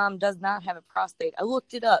because his mom does not have a prostate. I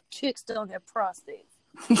looked it up. Chicks don't have prostates.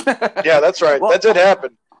 Yeah, that's right. Well, that did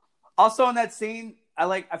happen. Also in that scene,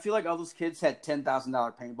 I feel like all those kids had $10,000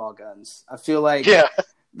 paintball guns. I feel like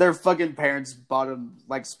their fucking parents bought them,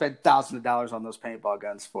 like spent thousands of dollars on those paintball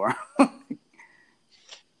guns for them.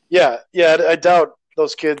 Yeah, I doubt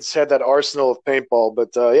those kids had that arsenal of paintball,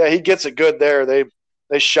 but he gets it good there.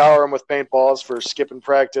 They shower him with paintballs for skipping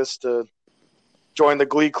practice to join the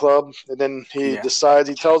Glee Club, and then he decides,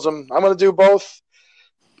 he tells them, I'm going to do both,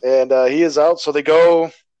 and he is out. So they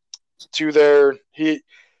go to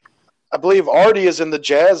I believe Artie is in the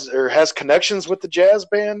jazz, or has connections with the jazz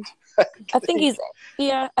band. I think he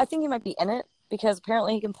might be in it, because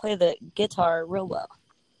apparently he can play the guitar real well.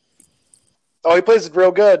 Oh, he plays it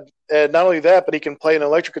real good. And not only that, but he can play an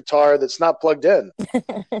electric guitar that's not plugged in.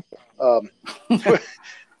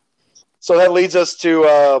 So that leads us to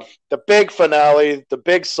the big finale, the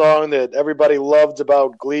big song that everybody loved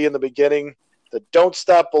about Glee in the beginning, the Don't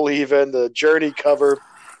Stop Believin', the Journey cover.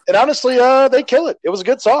 And honestly, they kill it. It was a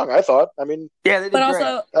good song, I thought. I mean, yeah, they did but great.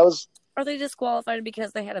 Also, are they disqualified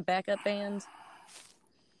because they had a backup band?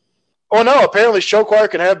 Oh, no, apparently show choir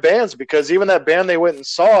can have bands, because even that band they went and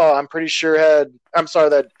saw, I'm pretty sure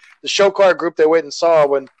that the show choir group they went and saw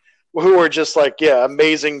who were just like,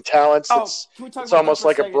 amazing talents. Oh, it's almost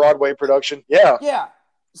like a Broadway production. Yeah. Yeah.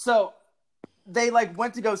 So they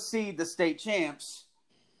went to go see the state champs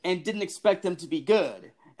and didn't expect them to be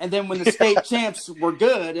good. And then when the state champs were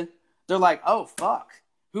good, they're like, oh, fuck.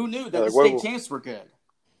 Who knew that the state champs were good?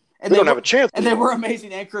 And we don't have a chance. And they were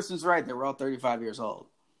amazing. And Kristen's right. They were all 35 years old.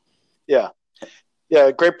 Yeah,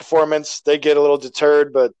 great performance. They get a little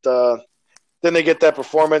deterred, but then they get that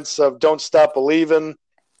performance of Don't Stop Believin',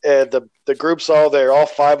 and the group's all there. All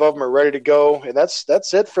five of them are ready to go, and that's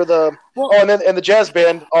it for the. And the jazz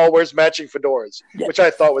band all wears matching fedoras, which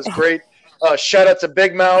I thought was great. Shout out to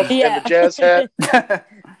Big Mouth and the jazz hat.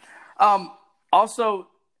 Also,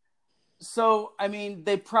 so I mean,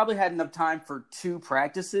 they probably had enough time for 2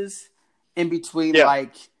 practices in between,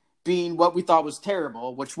 being what we thought was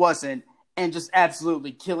terrible, which wasn't, and just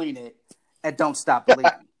absolutely killing it at Don't Stop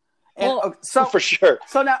Believing. And for sure.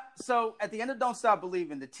 So at the end of Don't Stop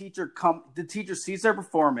Believing, the teacher sees their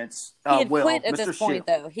performance. He had quit at this point,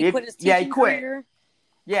 though. He quit his teaching career.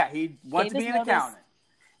 Yeah, he wanted to be an accountant,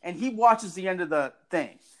 and he watches the end of the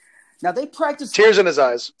thing. Now they practice tears in his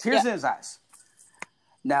eyes. In his eyes.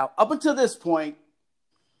 Now, up until this point,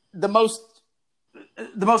 the most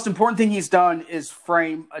important thing he's done is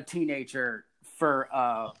frame a teenager for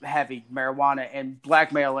having marijuana and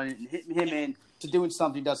blackmailing him into doing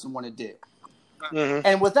something he doesn't want to do. Mm-hmm.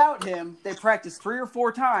 And without him, they practice 3 or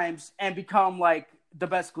 4 times and become like the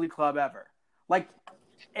best Glee Club ever.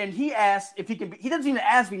 And he asks if he can. He doesn't even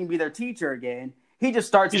ask if he can be their teacher again. He just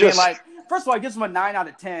starts being like, first of all, he gives him a 9 out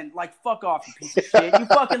of 10. Like, fuck off, you piece of shit. You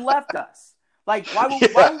fucking left us. Like, why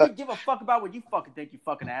would we give a fuck about what you fucking think, you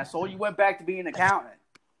fucking asshole? You went back to being an accountant.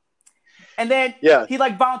 And then he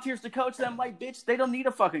volunteers to coach them. Like, bitch, they don't need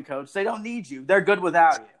a fucking coach. They don't need you. They're good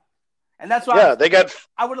without you. And that's why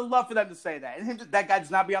I would have loved for them to say that. And that guy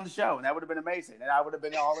does not be on the show. And that would have been amazing. And I would have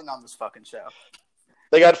been all in on this fucking show.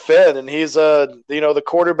 They got Finn, and he's the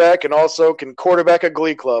quarterback, and also can quarterback a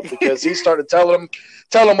Glee Club, because he started telling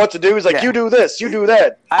them what to do. He's like, you do this, you do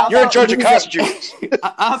that. You're in charge of costumes.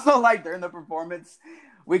 I also like during the performance,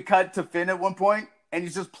 we cut to Finn at one point, and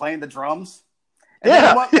he's just playing the drums. And then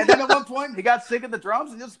at one point, he got sick of the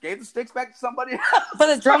drums and just gave the sticks back to somebody else.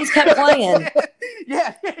 But the drums kept playing.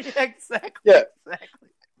 Yeah, exactly. Yeah, exactly.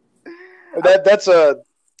 That's a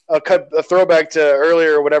throwback to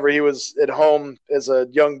earlier whenever he was at home as a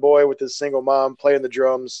young boy with his single mom playing the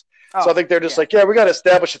drums. So I think they're just we got to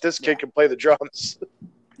establish that this kid can play the drums.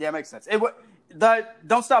 Yeah, it makes sense. The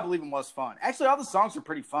Don't Stop Believing was fun. Actually, all the songs were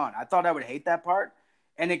pretty fun. I thought I would hate that part,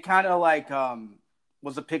 and it kind of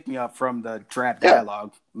was a pick-me-up from the trap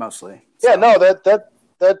dialogue mostly. So. Yeah, no,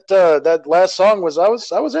 that last song was I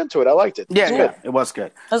was into it. I liked it. Yeah, it was good.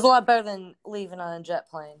 It was a lot better than Leaving on a Jet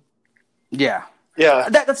Plane. Yeah. Yeah.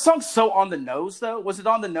 That song's so on the nose, though. Was it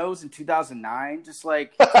on the nose in 2009? Just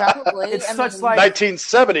probably. It's such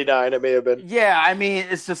 1979. It may have been. Yeah, I mean,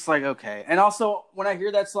 it's just okay. And also, when I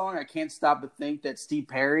hear that song, I can't stop but think that Steve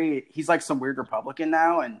Perry, he's like some weird Republican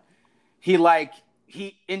now, and he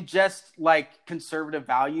ingests conservative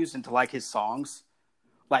values into his songs.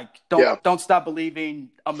 Don't stop believing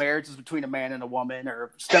a marriage is between a man and a woman,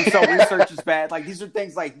 or stem cell research is bad. These are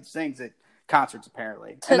things he sings at concerts,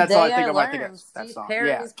 apparently. Today and that's all I think I of when I think of that Steve song.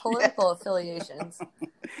 Perry's political affiliations.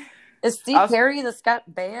 Is Steve Perry the Scott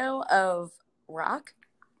Baio of rock?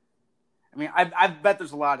 I mean, I bet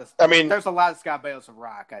there's a lot of. There's a lot of Scott Baios of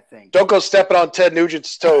rock. I think. Don't go stepping on Ted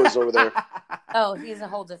Nugent's toes over there. Oh, he's a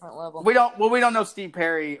whole different level. We don't know Steve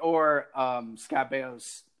Perry or Scott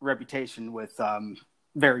Baios' reputation with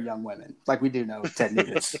very young women, like we do know Ted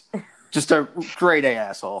Nugent's. Just a grade A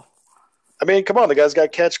asshole. I mean, come on, the guy's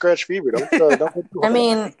got cat scratch fever. Don't I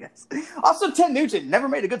mean, also Ted Nugent never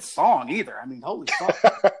made a good song either. I mean, holy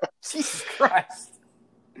fuck, Jesus Christ.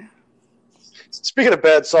 Speaking of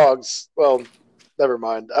bad songs, well, never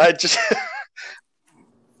mind. I just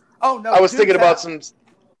Oh no, I was thinking about some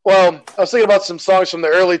songs from the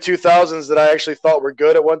early 2000s that I actually thought were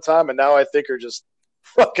good at one time, and now I think are just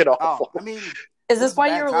fucking awful. I mean, is this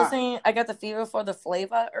why you were listening? I Got the Fever for the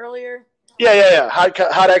Flavor earlier. Yeah.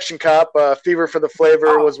 Hot Action Cop, Fever for the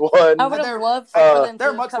Flavor was one. I would have loved for them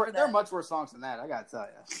to cover that. There are much worse songs than that. I gotta tell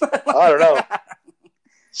you. I don't know.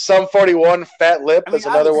 Sum 41, Fat Lip is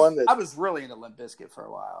another one. I was really into Limp Bizkit for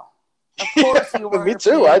a while. Of course you were. Me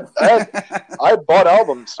too. I bought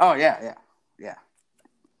albums. Oh yeah.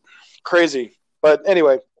 Crazy. But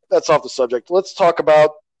anyway, that's off the subject. Let's talk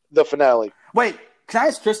about the finale. Wait, can I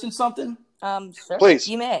ask Kristen something? Sure. Please.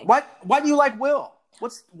 You may. Why do you like Will?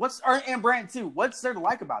 And Brand too? What's there to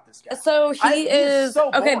like about this guy? So he is so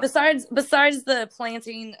okay. Besides the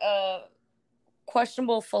planting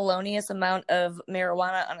questionable felonious amount of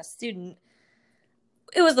marijuana on a student,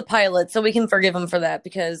 it was the pilot, so we can forgive him for that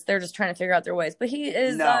because they're just trying to figure out their ways. But he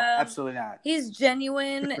is absolutely not. He's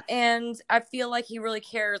genuine, and I feel like he really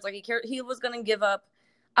cares. Like he was going to give up.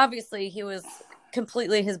 Obviously, he was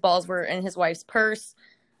completely, his balls were in his wife's purse.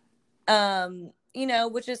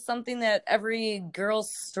 Which is something that every girl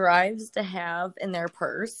strives to have in their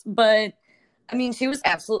purse. But I mean, she was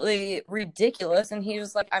absolutely ridiculous. And he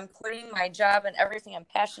was like, I'm quitting my job and everything I'm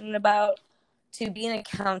passionate about to be an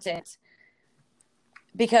accountant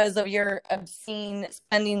because of your obscene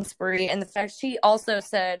spending spree. And the fact she also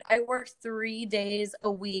said, I worked 3 days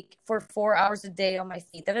a week for 4 hours a day on my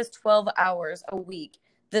feet. That is 12 hours a week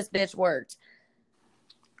this bitch worked.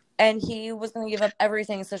 And he was going to give up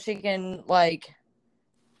everything so she can,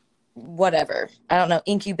 whatever. I don't know,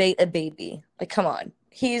 incubate a baby. Come on.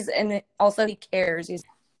 And also he cares.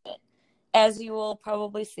 As you will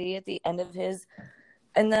probably see at the end of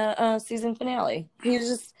in the season finale.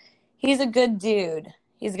 He's a good dude.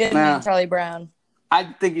 He's good than Charlie Brown. I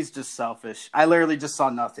think he's just selfish. I literally just saw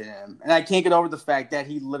nothing in him. And I can't get over the fact that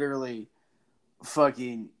he literally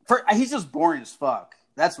he's just boring as fuck.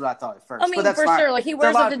 That's what I thought at first. I mean, for sure. He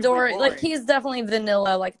wears a fedora. He's definitely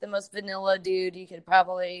vanilla, the most vanilla dude you could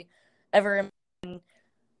probably ever imagine.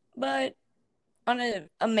 But on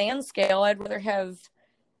a man scale, I'd rather have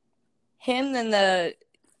him than the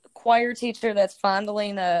choir teacher that's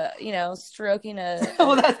fondling stroking a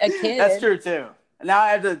kid. That's true too. Now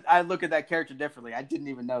I look at that character differently. I didn't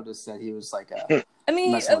even notice that he was like a. I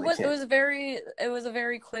mean, it was a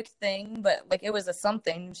very quick thing, but it was a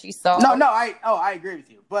something she saw. I agree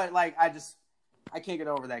with you, but I can't get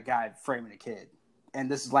over that guy framing a kid,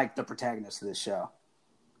 and this is the protagonist of this show.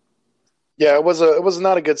 Yeah, it was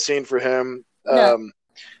not a good scene for him. No.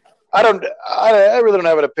 I really don't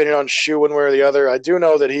have an opinion on Shu one way or the other. I do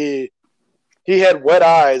know that he had wet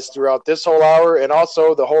eyes throughout this whole hour, and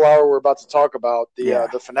also the whole hour we're about to talk about,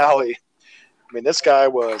 the finale. I mean, this guy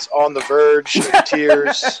was on the verge of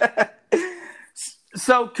tears.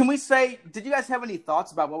 So, can we say, did you guys have any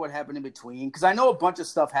thoughts about what would happen in between? Because I know a bunch of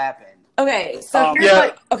stuff happened. Okay, so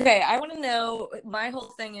I want to know, my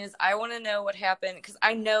whole thing is, I want to know what happened, because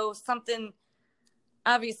I know something,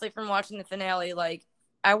 obviously, from watching the finale,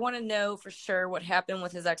 I want to know for sure what happened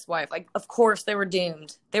with his ex-wife. Of course, they were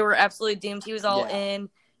doomed. They were absolutely doomed. He was all in.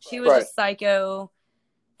 She was a psycho,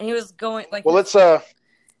 and he was going Well, let's But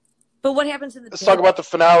what happened to the? Let's talk about the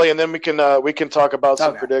finale, and then we can talk about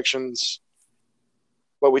some predictions,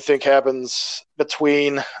 what we think happens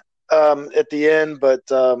between at the end. But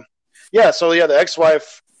the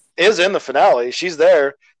ex-wife is in the finale. She's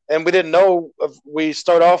there. And we didn't know. We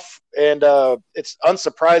start off, and it's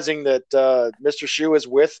unsurprising that Mr. Shu is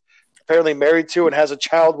apparently married to, and has a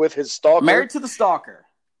child with his stalker. Married to the stalker.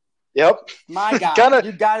 Yep. My God,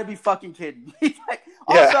 you got to be fucking kidding me.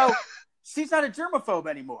 Also, she's not a germaphobe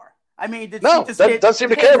anymore. I mean, doesn't seem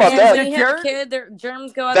to care about that. When you have a kid, their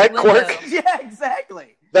germs go out the window. Quirk. Yeah,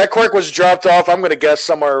 exactly. That quirk was dropped off. I'm going to guess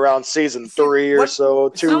somewhere around season 3 or so,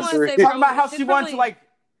 2, 3. Talking about how she wanted to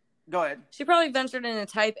Go ahead. She probably ventured in a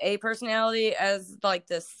type A personality as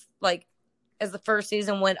as the first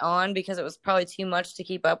season went on, because it was probably too much to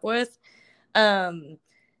keep up with. But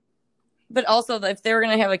But also, if they were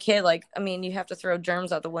going to have a kid, like, I mean, you have to throw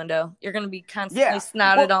germs out the window. You're going to be constantly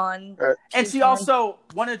snotted on. And she also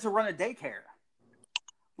wanted to run a daycare.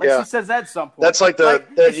 Like she says that at some point. That's like not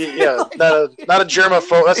a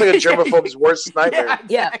germaphobe. That's like a germaphobe's worst nightmare.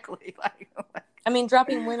 Yeah, exactly. I mean,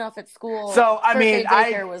 dropping Wynn off at school. So I mean,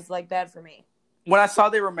 daycare was like bad for me. When I saw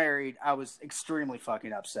they were married, I was extremely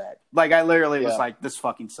fucking upset. Like I literally was like, "This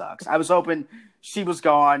fucking sucks." I was hoping she was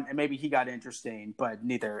gone and maybe he got interesting, but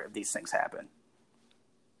neither of these things happened.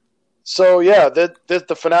 So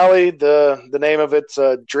the finale, the name of it's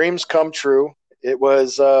Dreams Come True. It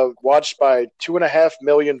was watched by 2.5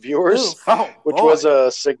 million viewers, which was a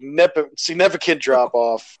significant drop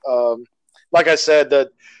off. Like I said,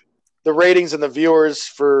 the ratings and the viewers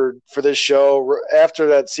for this show after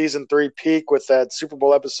that season 3 peak with that Super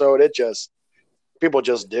Bowl episode, people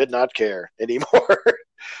just did not care anymore.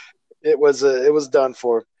 It was done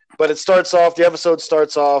for. But the episode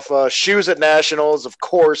starts off shoes at Nationals, of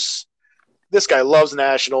course. This guy loves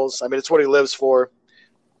Nationals. I mean, it's what he lives for.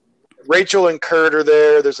 Rachel and Kurt are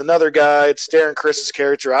there. There's another guy. It's Darren Chris's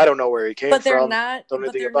character. I don't know where he came from. But they're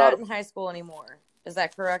not in high school anymore. Is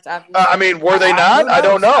that correct? I mean, were they not? I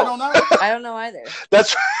don't know. I don't know either.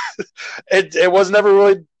 That's it was never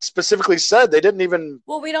really specifically said. They didn't even.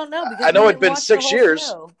 Well, we don't know because I know it'd been 6 years.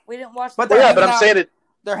 Show. We didn't watch. But I'm saying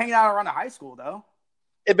they're hanging out around the high school though.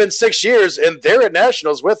 It'd been 6 years, and they're at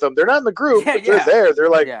Nationals with them. They're not in the group, but they're there. They're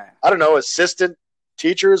like I don't know, assistant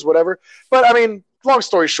teachers, whatever. But I mean. Long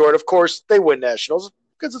story short, of course, they win Nationals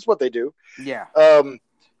because it's what they do. Yeah.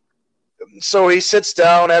 So he sits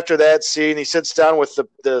down after that scene. He sits down with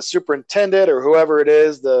the superintendent or whoever it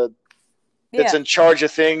is that's in charge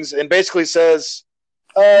of things and basically says,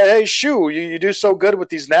 hey, Shu, you do so good with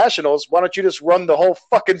these Nationals. Why don't you just run the whole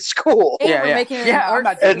fucking school? We're making it an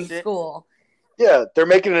art school. Yeah, they're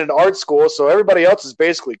making it an art school, so everybody else is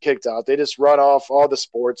basically kicked out. They just run off all the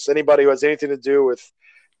sports. Anybody who has anything to do with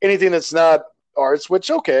anything that's not arts, which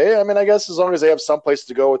I mean, I guess as long as they have some place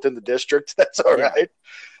to go within the district, that's all right.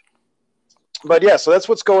 But so that's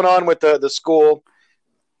what's going on with the school.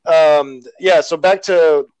 So back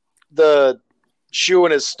to the Shu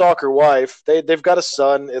and his stalker wife. They've got a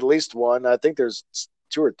son, at least one. I think there's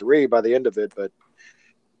 2 or 3 by the end of it, but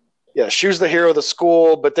Shu's the hero of the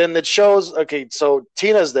school. But then it shows, so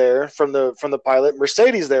Tina's there from the pilot,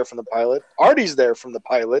 Mercedes there from the pilot, Artie's there from the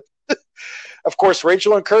pilot. Of course,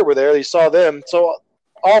 Rachel and Kurt were there. You saw them. So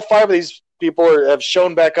all 5 of these people have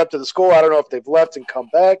shown back up to the school. I don't know if they've left and come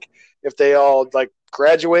back, if they all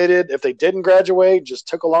graduated, if they didn't graduate, just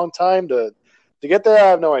took a long time to get there. I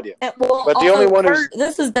have no idea. But the only one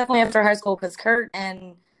this is definitely after high school because Kurt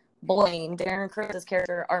and Blaine, Darren Chris's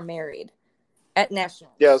character, are married at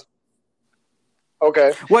Nationals. Yes.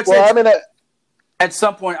 Okay. At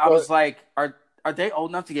some point, I was like, Are they old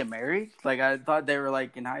enough to get married? Like I thought they were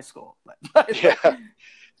in high school.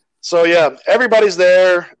 So everybody's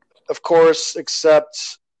there, of course,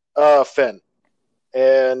 except Finn,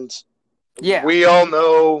 and we all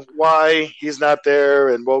know why he's not there,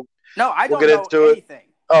 and we'll get into anything.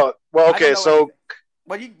 It. Oh well, okay. So,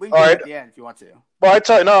 but we can do it at the end if you want to. Well, I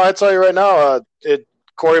tell you right now,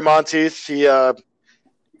 Corey Monteith,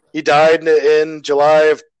 he died in July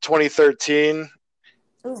of 2013.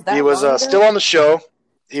 He was still on the show.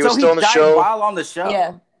 He was still on the show. While on the show.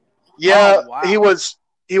 Yeah. Oh, wow.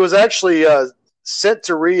 He was actually sent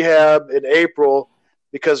to rehab in April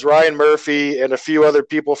because Ryan Murphy and a few other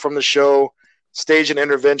people from the show staged an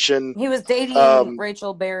intervention. He was dating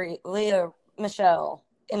Rachel Berry, Leah Michelle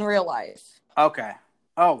in real life. Okay.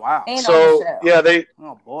 Oh wow. And on the show.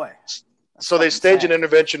 Oh boy. So they staged an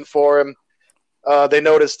intervention for him. They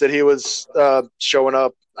noticed that he was showing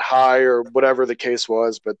up high or whatever the case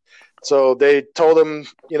was, but so they told him,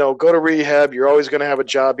 go to rehab. You're always going to have a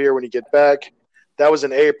job here when you get back. That was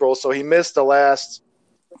in April, so he missed the last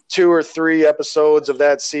 2 or 3 episodes of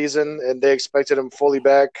that season, and they expected him fully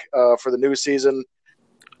back for the new season.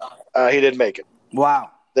 He didn't make it. Wow.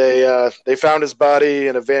 They found his body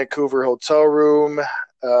in a Vancouver hotel room.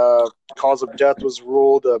 Cause of death was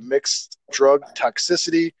ruled a mixed drug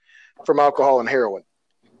toxicity from alcohol and heroin.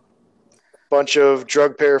 Bunch of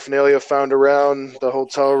drug paraphernalia found around the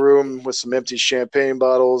hotel room with some empty champagne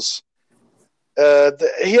bottles.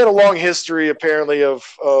 He had a long history, apparently, of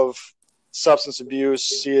substance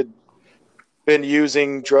abuse. He had been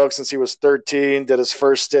using drugs since he was 13, did his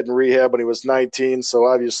first stint in rehab when he was 19, so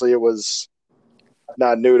obviously it was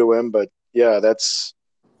not new to him. But,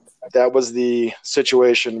 that was the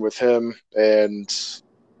situation with him, and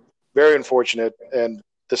very unfortunate, and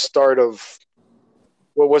the start of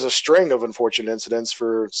what was a string of unfortunate incidents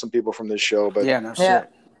for some people from this show. But shit.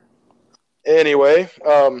 Anyway,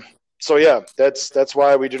 So yeah, that's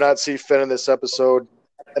why we do not see Finn in this episode,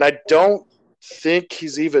 and I don't think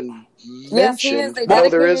he's even mentioned. They no,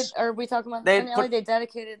 there is. Are we talking about the finale? They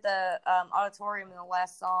dedicated the auditorium in the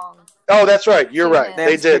last song. Oh, that's right. You're right.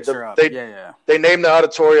 They did. They named the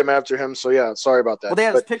auditorium after him. So yeah, sorry about that. Well, they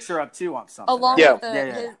had his picture up too on something. Along with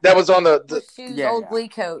his, that was on the old Glee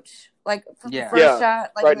coach. Like from the first shot,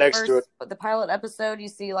 like right next to it. The pilot episode, you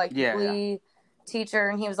see like the Glee teacher,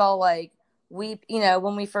 and he was all like, "Weep,"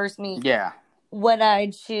 when we first meet. Yeah.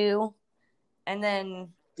 Wet-eyed shoe, and then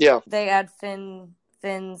they add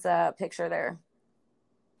Finn's picture there.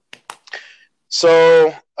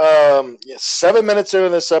 So 7 minutes into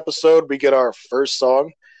this episode, we get our first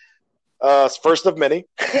song. First of many.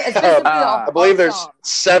 I believe there's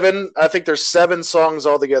 7. I think there's 7 songs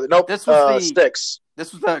altogether. Nope, this was 6.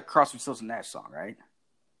 This was the Crosby, Stills and Nash song, right?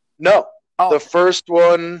 No, the first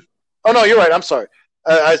one. Oh no, you're right. I'm sorry.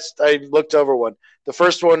 I looked over one. The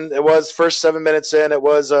first one, it was first 7 minutes in. It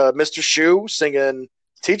was Mr. Shoe singing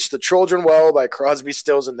 "Teach the Children Well" by Crosby,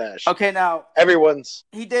 Stills and Nash. Okay, now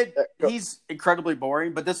he's incredibly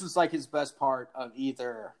boring, but this is like his best part of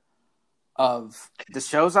either of the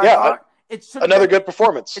shows. I thought. Another good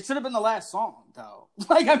performance. It should have been the last song, though.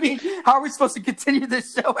 Like, I mean, how are we supposed to continue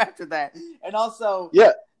this show after that? And also,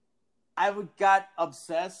 I got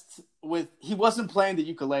obsessed with. He wasn't playing the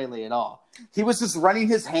ukulele at all. He was just running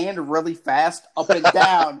his hand really fast up and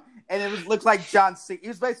down, and it looked like John Cena. He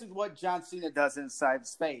was basically what John Cena does inside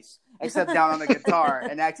his face, except down on the guitar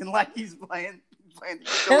and acting like he's playing the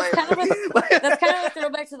ukulele. That's kind of a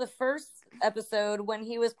throwback to the first episode when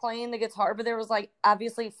he was playing the guitar, but there was like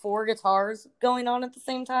obviously 4 guitars going on at the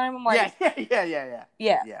same time. I'm like,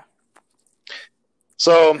 yeah.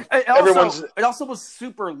 So it also was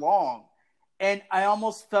super long, and I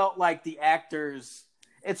almost felt like the actors.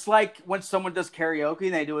 It's like when someone does karaoke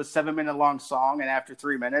and they do a 7-minute long song, and after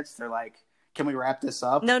 3 minutes, they're like, "Can we wrap this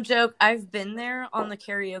up?" No joke. I've been there on the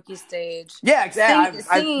karaoke stage. Yeah,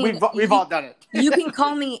 exactly. We've all done it. You Can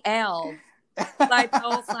Call Me Al by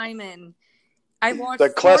Paul Simon. I watched the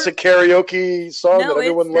classic karaoke song that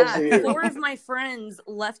everyone loves to hear. 4 of my friends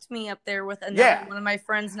left me up there with another one of my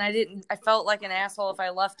friends, and I felt like an asshole if I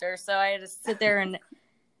left her, so I had to sit there and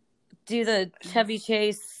do the Chevy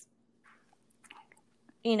Chase,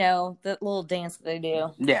 the little dance that they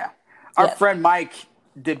do. Yeah. Our friend Mike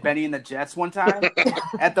did Benny and the Jets one time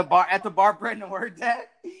at the bar Brendan worked at,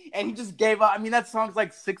 and he just gave up. I mean, that song's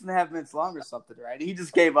like 6.5 minutes long or something, right? He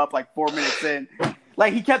just gave up like 4 minutes in.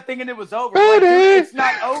 Like, he kept thinking it was over. Like, dude, it's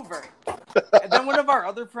not over. And then one of our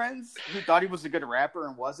other friends who thought he was a good rapper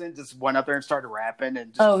and wasn't just went up there and started rapping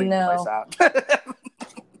and just cleaned the place out.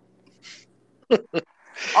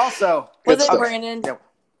 Also, was it Brandon?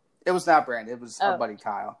 It was not Brandon. It was our buddy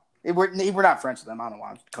Kyle. We're not friends with him. I don't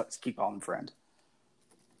want to keep calling him friend.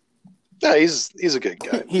 Yeah, he's a good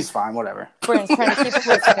guy. He's fine. Whatever. Brandon's trying to keep it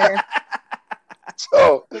listener.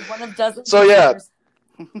 One of dozens. So yeah.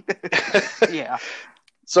 Yeah.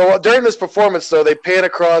 So during this performance, though, they pan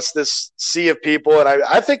across this sea of people, and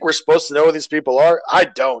I think we're supposed to know who these people are. I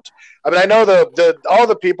don't. I mean, I know all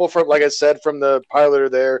the people from, like I said, from the pilot are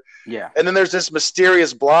there. Yeah. And then there's this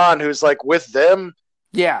mysterious blonde who's like with them.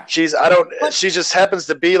 Yeah. She just happens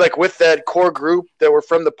to be like with that core group that were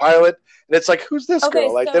from the pilot, and it's like, who's this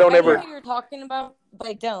girl? Like, so they don't ever. I know who you're talking about, but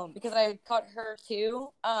I don't, because I caught her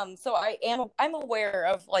too. So I'm aware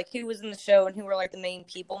of like who was in the show and who were like the main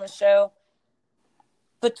people in the show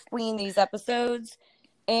between these episodes.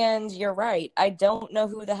 And you're right, I don't know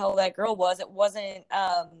who the hell that girl was. It wasn't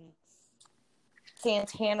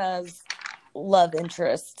Santana's love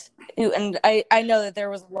interest. And I know that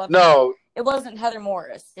there was love. No, it wasn't Heather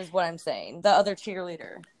Morris, is what I'm saying. The other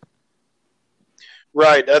cheerleader.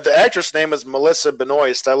 Right. The actress name is Melissa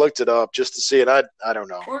Benoist. I looked it up just to see it. I don't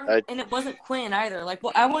know. And it wasn't Quinn either. Like,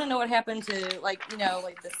 well, I want to know what happened to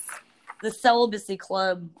the celibacy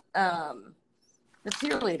club, the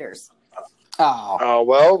cheerleaders. Oh,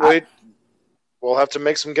 well, we'll have to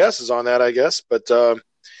make some guesses on that, I guess. But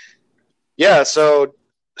yeah, so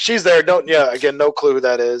she's there. Again, no clue who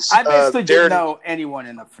that is. I basically didn't know anyone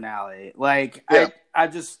in the finale. Like, I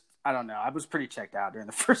don't know. I was pretty checked out during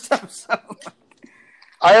the first episode.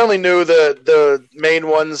 I only knew the main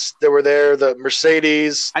ones that were there, the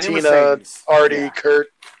Mercedes, Tina, Artie, Kurt.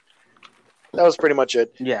 That was pretty much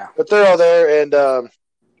it. Yeah. But they're all there, and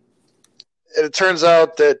it turns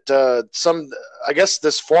out that I guess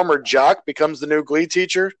this former jock becomes the new Glee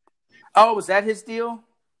teacher. Oh, was that his deal?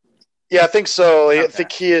 Yeah, I think so. Okay. I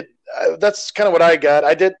think he had that's kind of what I got.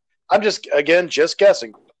 I'm just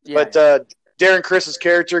guessing. Yeah, but Darren Chris's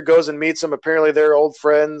character goes and meets him. Apparently they're old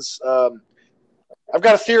friends. I've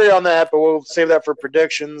got a theory on that, but we'll save that for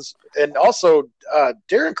predictions. And also,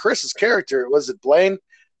 Darren Chris's character, was it Blaine?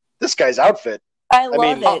 This guy's outfit. I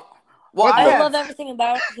love it. Well, I love everything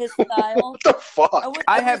about his style. What the fuck?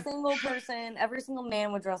 I wish single person, every single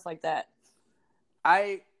man would dress like that.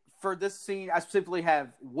 For this scene, I specifically have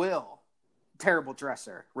Will, terrible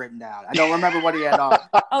dresser, written down. I don't remember what he had on.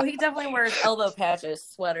 Oh, he definitely wears elbow patches,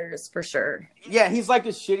 sweaters, for sure. Yeah, he's like a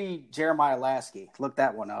shitty Jeremiah Lasky. Look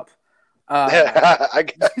that one up.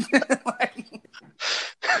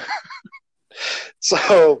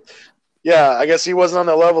 So, yeah, I guess he wasn't on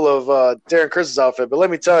the level of Darren Chris's outfit. But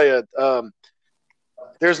let me tell you,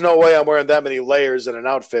 there's no way I'm wearing that many layers in an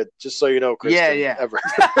outfit, just so you know, Kristen. Yeah. Ever.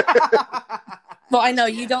 Well, I know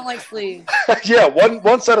you don't like sleeves. Yeah,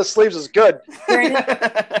 one set of sleeves is good.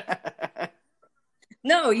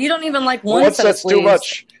 No, you don't even like one set of sleeves. Too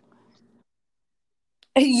much.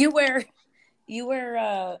 You wear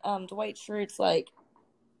Dwight Schrute's like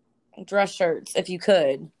dress shirts. If you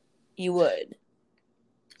could, you would,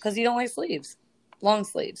 because you don't like sleeves, long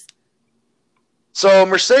sleeves. So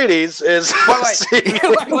Mercedes is. Wait.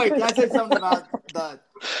 Can I say something about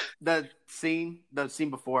the scene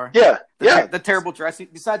before? Yeah. The terrible dressing.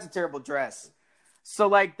 Besides the terrible dress, so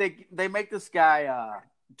like they make this guy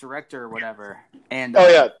director or whatever, and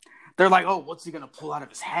they're like, oh, what's he gonna pull out of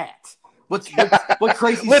his hat? What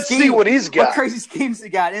crazy? Let's see what he's got. What crazy schemes he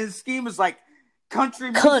got? And his scheme is like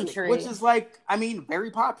country music, which is like, I mean,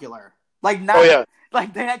 very popular. Like not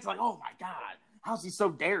like they act like, oh my god, how's he so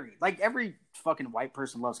daring? Like every fucking white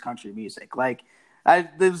person loves country music. Like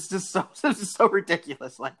it was just so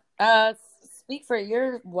ridiculous. Like speak for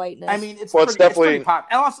your whiteness. I mean, it's definitely it's pretty pop.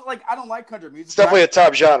 And also, like, I don't like country music. It's definitely a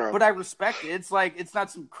top genre, but I respect it. It's like it's not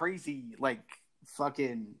some crazy like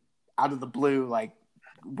fucking out of the blue like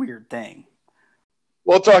weird thing.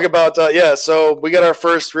 We'll talk about so we got our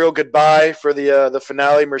first real goodbye for the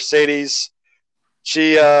finale. Mercedes,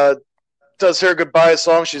 she does her goodbye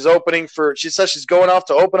song. She says she's going off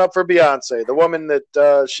to open up for Beyonce, the woman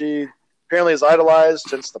that she apparently has idolized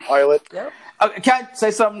since the pilot. Yep. Can I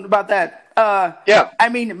say something about that? Yeah. I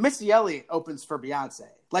mean, Missy Elliott opens for Beyonce.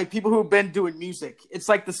 Like people who've been doing music, it's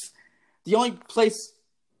like the only place.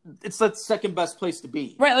 It's the second best place to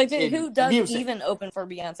be. Right, like who does even open for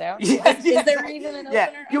Beyonce? Is there even an opener? Yeah,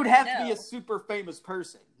 you would have to be a super famous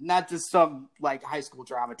person, not just some like high school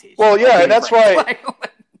drama teacher. Well, yeah, and that's why.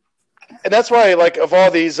 And that's why, like, of all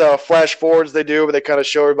these flash forwards they do, where they kind of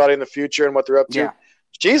show everybody in the future and what they're up to,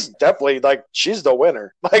 she's definitely like she's the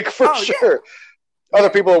winner, like for sure. Yeah. Other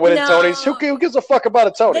people are winning Tonys. Who gives a fuck about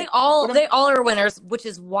a Tony? They all are winners, which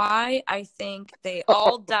is why I think they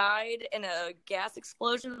all died in a gas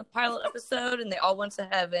explosion in the pilot episode, and they all went to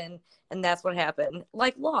heaven, and that's what happened.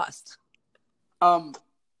 Like Lost.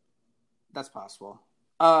 That's possible.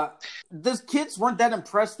 The kids weren't that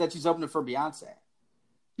impressed that she's opening for Beyonce.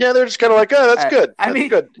 Yeah, they're just kind of like, oh, that's good. I mean,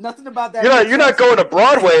 good. Nothing about that. You're not going to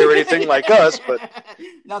Broadway or anything like us, but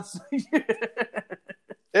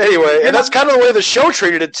anyway, and that's kind of the way the show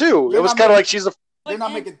treated it too. It was kind of like they're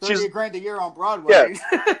not making $30,000 a year on Broadway.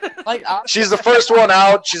 Yeah. She's the first one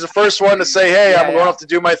out. She's the first one to say, "Hey, I'm going off to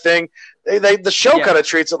do my thing." The show kind of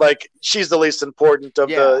treats it like she's the least important of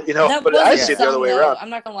the, but I see it the other way around. I'm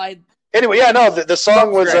not gonna lie. Anyway, the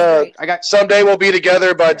song was "Someday We'll Be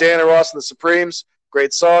Together" by Diana Ross and the Supremes.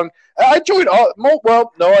 Great song. I enjoyed all.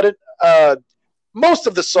 Well, no, I didn't. Most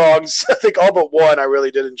of the songs, I think all but one, I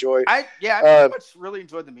really did enjoy. I pretty much really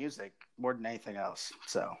enjoyed the music more than anything else.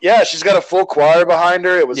 So yeah, she's got a full choir behind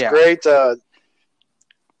her. It was great.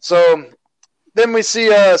 So then we see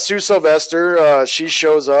Sue Sylvester. She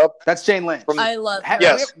shows up. That's Jane Lynch. I love her.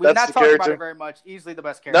 Yes, we've not that's the talked character. about her very much. Easily the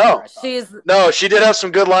best character. No, she did have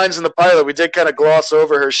some good lines in the pilot. We did kind of gloss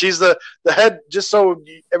over her. She's the head. Just so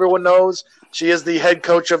everyone knows, she is the head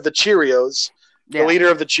coach of the Cheerios. The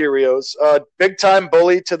leader of the Cheerios, big time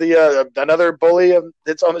bully to the another bully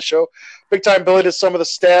that's on the show. Big time bully to some of the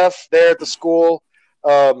staff there at the school.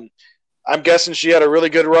 I'm guessing she had a really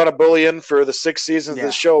good run of bullying for the 6 seasons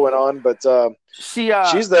the show went on, but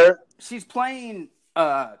she's there. She's playing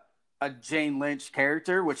a Jane Lynch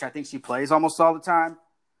character, which I think she plays almost all the time,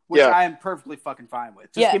 which I am perfectly fucking fine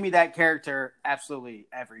with. Just give me that character absolutely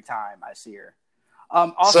every time I see her.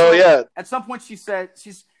 Also, at some point she said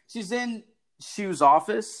she's in Shu's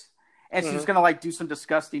office, and she was gonna like do some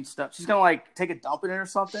disgusting stuff. She's gonna like take a dump in it or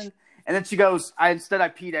something, and then she goes, I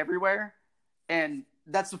peed everywhere," and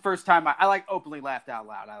that's the first time I like openly laughed out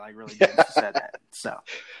loud. I like really did when she said that. So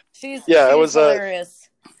she's hilarious.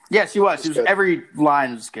 Yeah, she was. Every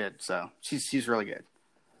line was good. So she's really good.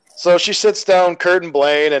 So she sits down Kurt and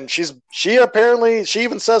Blaine, and she apparently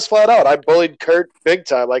even says flat out, "I bullied Kurt big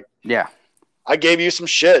time." Like I gave you some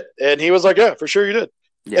shit. And he was like, yeah, for sure you did.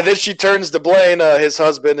 Yeah. And then she turns to Blaine, his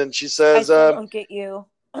husband, and she says, I don't get you.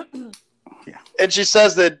 Yeah. And she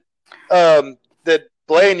says that that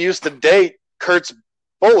Blaine used to date Kurt's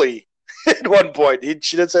bully at one point.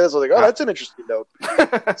 She did say this. I was like, oh, that's an interesting note.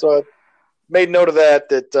 So I made note of that.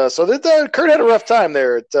 Kurt had a rough time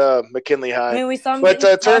there at McKinley High. I mean, we saw him but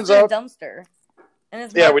turns in a out dumpster.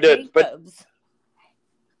 And yeah, we did.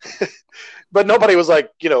 But nobody was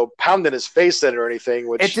like, pounding his face in it or anything.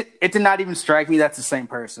 Which it did not even strike me that's the same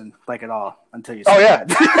person, like at all, until you. Oh yeah.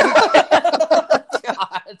 God.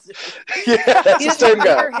 Yeah, that's the same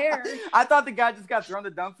guy. I thought the guy just got thrown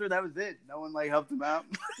in the dumpster. That was it. No one helped him out.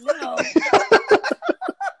 No.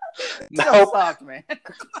 No sucked, man.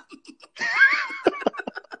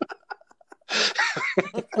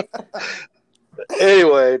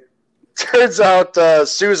 Anyway, turns out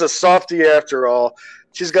Sue's a softie after all.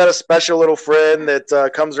 She's got a special little friend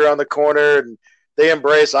that comes around the corner and they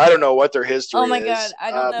embrace. I don't know what their history is. Oh my God,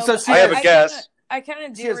 I don't know. So I have a guess. I kind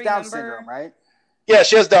of do. She has remember. Down syndrome, right? Yeah,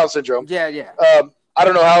 she has Down syndrome. Yeah. I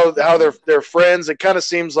don't know how they're friends. It kind of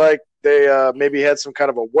seems like they maybe had some kind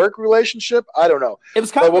of a work relationship. I don't know. It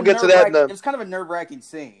was kind of we'll get to that. It was kind of a nerve-wracking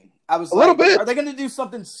scene. I was a little bit. Are they going to do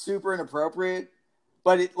something super inappropriate?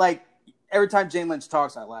 But every time Jane Lynch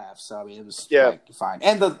talks, I laugh. So I mean, it was fine.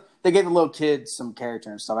 And they gave the little kid some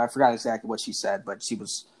character and stuff. I forgot exactly what she said, but she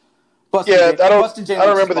was busting. Yeah, I don't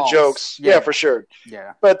remember balls. the jokes. Yeah, for sure.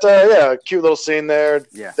 Yeah, but cute little scene there.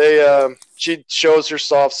 Yeah, she shows her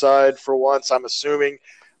soft side for once. I'm assuming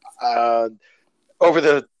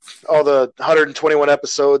over all the 121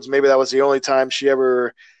 episodes, maybe that was the only time she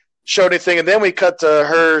ever showed anything. And then we cut to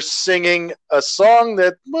her singing a song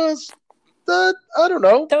that was I don't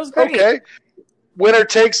know. That was great. Okay, Winner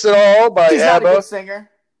Takes It All by She's ABBA. Not a good singer.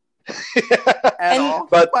 At all.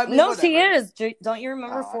 But no, she is. Don't you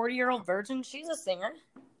remember 40-Year-Old Virgin? She's a singer.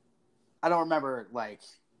 I don't remember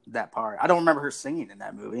that part. I don't remember her singing in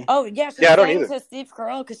that movie. Oh yeah, she I don't sang either. to Steve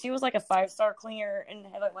Carell because she was like a 5-star cleaner and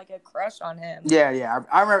had like a crush on him. Yeah.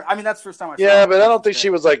 I remember. I mean, that's the first time I saw yeah, her. but I don't think she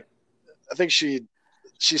was like. I think she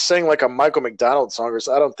sang like a Michael McDonald song or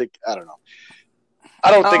so. I don't know. I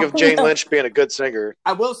don't think of Jane Lynch being a good singer.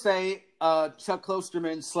 I will say, Chuck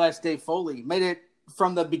Klosterman / Dave Foley made it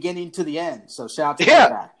from the beginning to the end. So shout out to that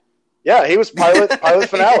guy. Yeah, he was pilot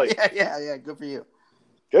finale. Yeah. Good for you.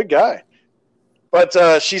 Good guy.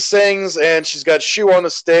 But she sings and she's got Shu on the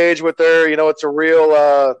stage with her. It's a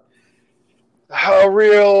real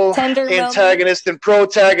Tender antagonist and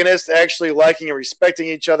protagonist actually liking and respecting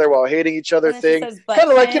each other while hating each other thing. Kind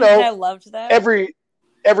of like, I loved that.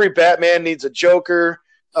 Every Batman needs a Joker.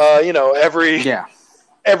 Every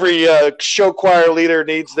show choir leader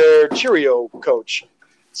needs their Cheerio coach.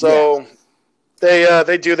 So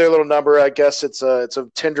they do their little number. I guess it's a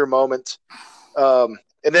tender moment. And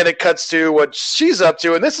then it cuts to what she's up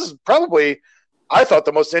to, and this is probably, I thought,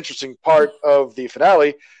 the most interesting part of the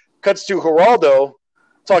finale. Cuts to Geraldo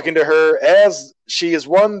talking to her as she has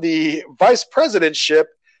won the vice presidentship.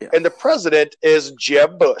 Yeah. And the president is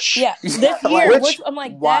Jeb Bush. Yeah, this year, which I'm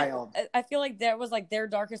like, wild. I feel like that was like their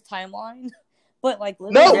darkest timeline. But like,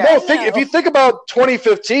 if you think about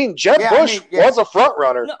 2015, Jeb Bush was a front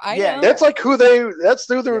runner. No, I know. That's like who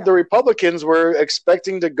the Republicans were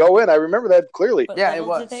expecting to go in. I remember that clearly. But it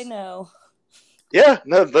was. Did they know? Yeah,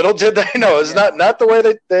 no, little did they know. It's not the way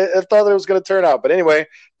they thought it was going to turn out. But anyway,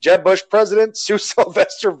 Jeb Bush president, Sue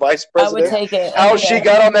Sylvester vice president. I would take it. How she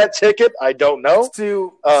got on that ticket, I don't know.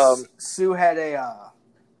 Sue had a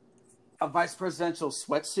vice presidential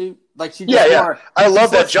sweatsuit. Like she I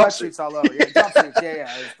love that jumpsuit. All over. Jumpsuits.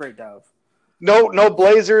 Yeah, it was pretty dope. No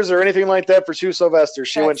blazers or anything like that for Sue Sylvester.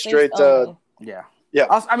 She went straight. Yeah.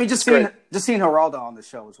 I mean, just seeing Geraldo on the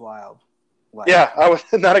show was wild. I was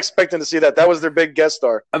not expecting to see that. That was their big guest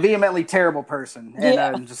star. A vehemently terrible person,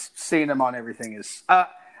 and just seeing him on everything is.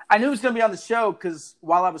 I knew he was going to be on the show because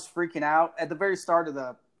while I was freaking out at the very start of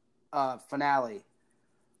the finale,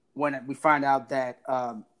 when we find out that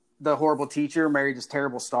the horrible teacher married this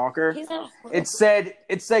terrible stalker, it said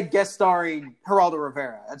guest starring Geraldo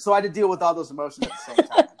Rivera, and so I had to deal with all those emotions at the same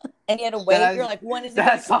time. And you had to wait. You're like, when is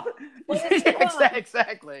it?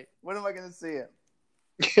 Exactly. When am I going to see it?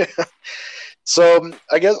 Yeah. So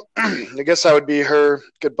I guess I would be her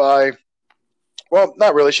goodbye. Well,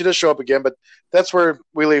 not really. She does show up again, but that's where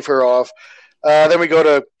we leave her off. Then we go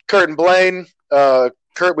to Kurt and Blaine.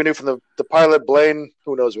 Kurt, we knew from the pilot. Blaine,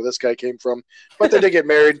 who knows where this guy came from, but they did get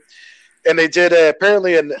married, and they did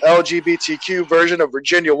apparently an LGBTQ version of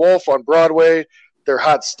Virginia Woolf on Broadway. They're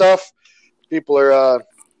hot stuff. People are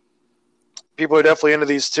definitely into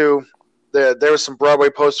these two. There were some Broadway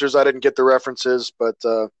posters. I didn't get the references, but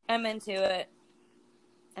I'm into it.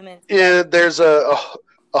 Yeah, there's a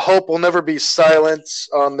hope will never be silent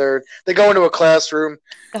on their. They go into a classroom.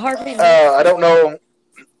 The Harvey. I don't know.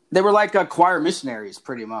 They were like choir missionaries,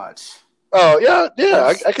 pretty much. Oh yeah,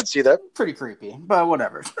 I could see that. Pretty creepy, but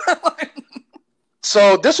whatever.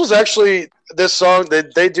 So this was actually this song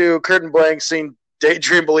that they do. Curtain Blank sing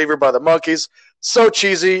 "Daydream Believer" by the Monkees. So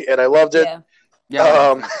cheesy, and I loved it.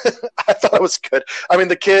 Yeah. I thought it was good. I mean,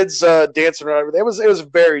 the kids dancing around. It was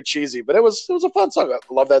very cheesy, but it was a fun song. I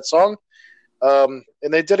love that song, and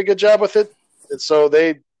they did a good job with it. And so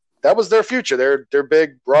that was their future. They're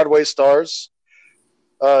big Broadway stars,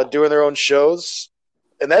 doing their own shows,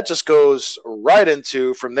 and that just goes right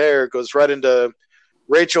into from there. It goes right into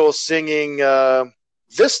Rachel singing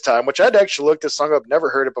 "This Time," which I'd actually looked this song up, never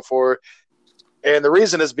heard it before. And the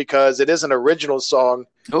reason is because it is an original song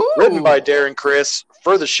written by Darren Criss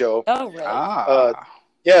for the show. Oh, really?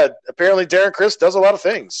 Yeah, apparently Darren Criss does a lot of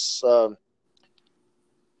things.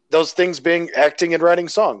 Those things being acting and writing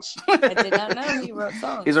songs. I did not know he wrote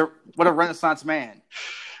songs. What a Renaissance man.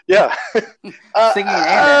 Yeah. Singing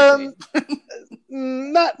and acting.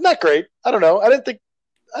 Not great. I don't know. I didn't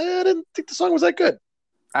think the song was that good.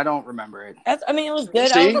 I don't remember it. It was good.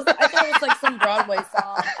 See? I thought it was like some Broadway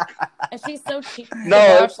song. And she's so cheap.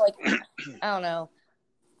 No, I don't know.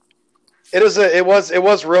 It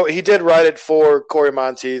was real. He did write it for Corey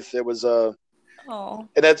Monteith. It was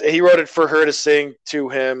and he wrote it for her to sing to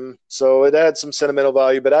him. So it had some sentimental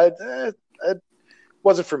value, but it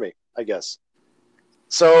wasn't for me, I guess.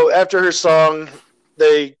 So after her song,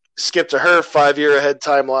 they skip to her 5-year ahead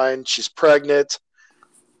timeline. She's pregnant,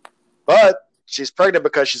 but she's pregnant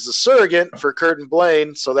because she's a surrogate for Curtin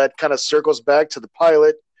Blaine, so that kind of circles back to the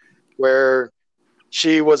pilot where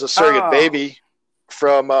she was a surrogate baby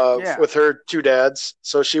from with her two dads.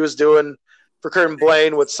 So she was doing for Curtin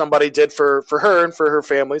Blaine what somebody did for her and for her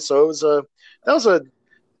family. So it was that was an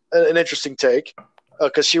interesting take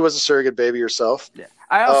because she was a surrogate baby herself. Yeah,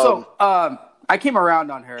 I also I came around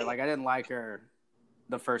on her. Like I didn't like her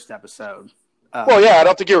the first episode. Well, yeah, I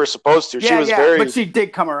don't think you were supposed to. She was very, but she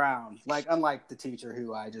did come around. Like, unlike the teacher,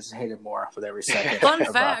 who I just hated more with every second. Fun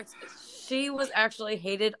fact: she was actually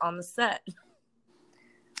hated on the set, which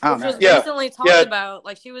was Yeah. recently talked about.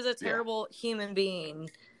 Like, she was a terrible human being.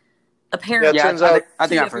 Apparently, Yeah, it turns out- I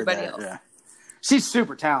think I've heard everybody that. else. Yeah. She's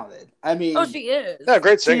super talented. I mean, Oh, she is. yeah,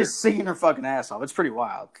 great she singer. is singing her fucking ass off. It's pretty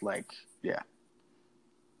wild. Like, yeah.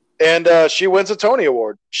 And she wins a Tony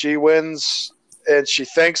Award. She wins, and she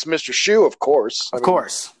thanks Mr. Shu, of course. Of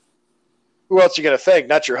course. Who else are you going to thank?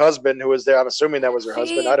 Not your husband, who was there. I'm assuming that was her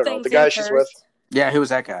husband. I don't know. The guy she's with. Yeah, who was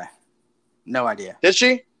that guy? No idea. Did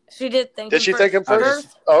she? She did thank him. Did she thank him first?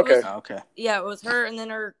 First, Oh, okay. Oh, okay. Yeah, it was her and then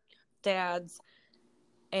her dad's.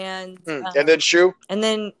 And And then Shu? And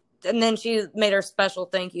then she made her special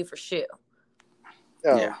thank you for Shu.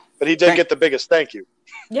 Oh, Yeah. But he did get the biggest thank you.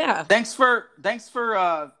 Yeah. Thanks for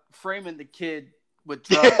framing the kid with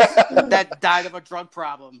drugs that died of a drug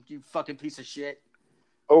problem. You fucking piece of shit.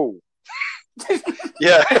 Oh.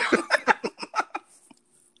 Yeah.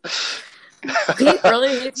 He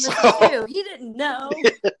really hates Mr. Shu. He didn't know.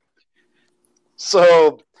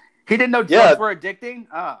 So he didn't know drugs were addicting?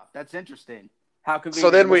 Ah, that's interesting. How could we? So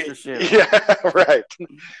then yeah, right.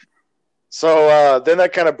 So then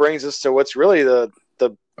that kind of brings us to what's really the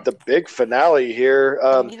big finale here.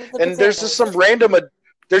 And there's just some random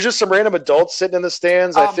adults sitting in the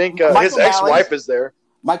stands. I think his ex-wife is there.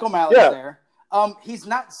 Michael Malley's there. He's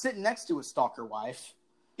not sitting next to his stalker wife.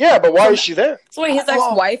 Yeah, but why is she there? So wait, his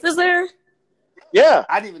ex-wife is there? Yeah,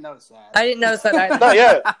 I didn't even notice that. I didn't notice that either. No,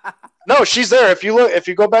 yeah. No, she's there. If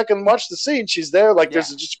you go back and watch the scene, she's there. Like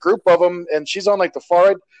there's just a group of them, and she's on like the far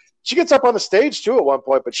right. She gets up on the stage too at one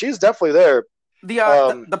point, but she's definitely there.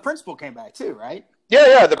 The principal came back too, right?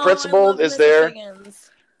 Yeah. The principal is there.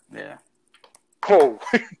 Yeah. Oh,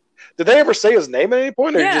 did they ever say his name at any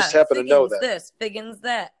point, or you just happen to know that? This Figgins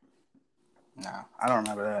that. No, I don't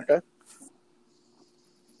remember that. Okay.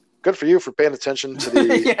 Good for you for paying attention to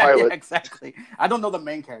the pilot. Yeah, exactly. I don't know the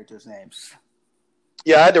main characters' names.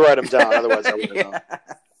 Yeah, I had to write them down, otherwise I wouldn't know.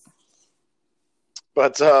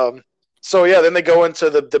 But so yeah, then they go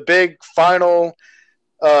into the big final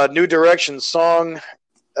New Direction song,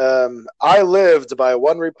 "I Lived" by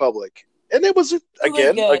One Republic, and it was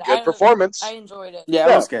again a good performance. I enjoyed it. Yeah,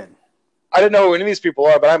 it was good. I didn't know who any of these people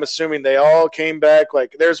are, but I'm assuming they all came back.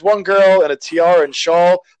 Like, there's one girl in a tiara and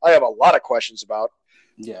shawl I have a lot of questions about.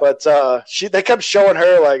 Yeah. But they kept showing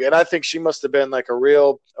her, like, and I think she must have been like a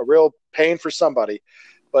real pain for somebody.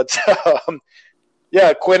 But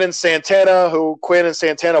yeah, Quinn and Santana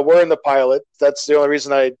were in the pilot. That's the only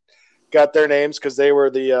reason I got their names because they were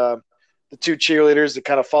the two cheerleaders that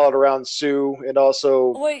kind of followed around Sue, and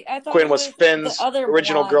also Quinn was Finn's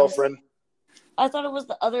original girlfriend. I thought it was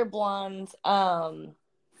the other blonde. So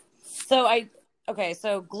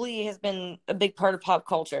Glee has been a big part of pop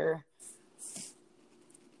culture.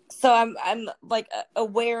 So I'm like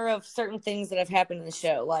aware of certain things that have happened in the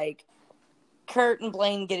show, like Kurt and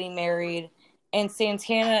Blaine getting married, and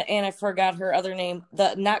Santana, and I forgot her other name,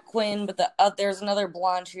 not Quinn, but there's another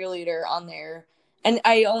blonde cheerleader on there. And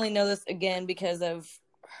I only know this again because of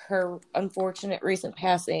her unfortunate recent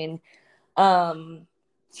passing.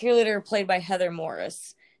 Cheerleader played by Heather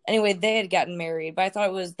Morris. Anyway, they had gotten married, but I thought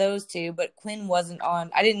it was those two, but Quinn wasn't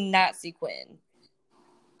on. I did not see Quinn.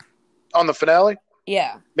 On the finale?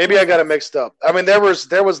 Yeah. Maybe I got it mixed up. I mean, there was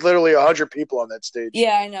literally 100 people on that stage.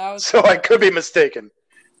 Yeah, I know. So I could be mistaken.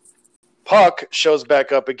 Puck shows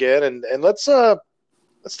back up again, and let's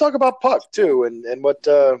talk about Puck too, and what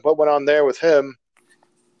went on there with him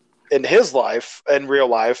in his life, in real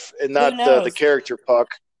life, and not the character Puck.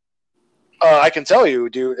 I can tell you,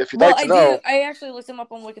 dude, if you'd like to know. I actually looked him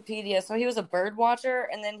up on Wikipedia. So he was a bird watcher,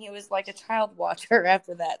 and then he was like a child watcher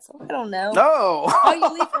after that. So I don't know. No. How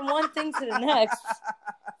you leap from one thing to the next.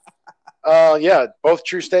 Yeah, both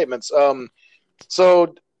true statements.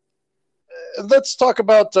 So let's talk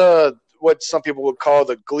about what some people would call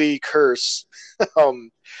the Glee curse.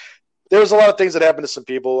 There was a lot of things that happened to some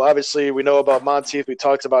people. Obviously, we know about Monteith. We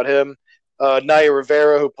talked about him. Naya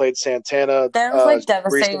Rivera, who played Santana. That was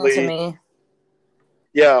devastating recently. To me.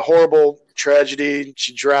 Yeah, horrible tragedy.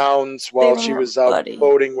 She drowned while she was out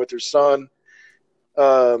boating with her son.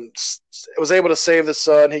 Was able to save the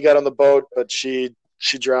son. He got on the boat, but she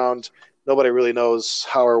drowned. Nobody really knows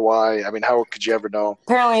how or why. I mean, how could you ever know?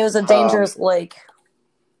 Apparently, it was a dangerous lake.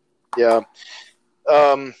 Yeah.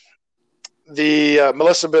 The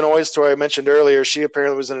Melissa Benoist story I mentioned earlier, she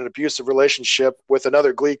apparently was in an abusive relationship with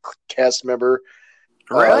another Glee cast member.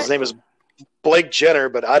 Really? His name is Blake Jenner,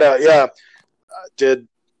 but did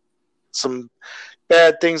some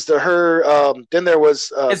bad things to her. Then there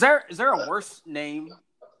was is there a worse name?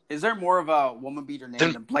 Is there more of a woman beater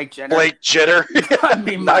name than Blake Jenner? Blake Jenner,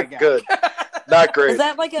 not good, not great. Is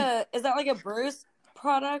that like a Bruce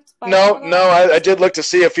product? No. I did look to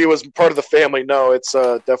see if he was part of the family. No, it's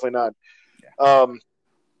definitely not.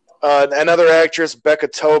 Another actress, Becca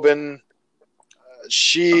Tobin.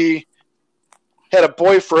 She had a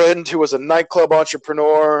boyfriend who was a nightclub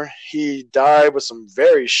entrepreneur. He died with some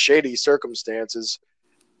very shady circumstances.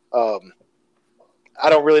 I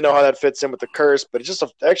don't really know how that fits in with the curse, but it's just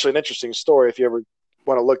actually an interesting story if you ever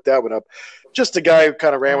want to look that one up. Just a guy who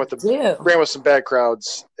kind of ran with some bad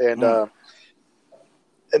crowds, and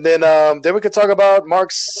then we could talk about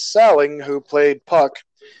Mark Salling, who played Puck,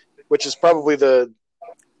 which is probably the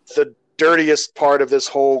dirtiest part of this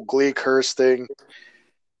whole Glee curse thing.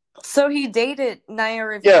 So he dated Naya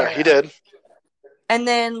Rivera. Yeah, he did. And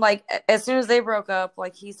then, like, as soon as they broke up,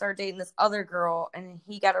 like, he started dating this other girl, and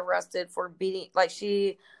he got arrested for beating. Like,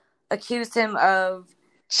 she accused him of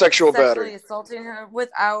sexually battery, assaulting her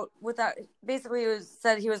without. Basically,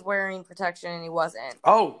 said he was wearing protection, and he wasn't.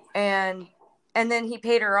 Oh. And then he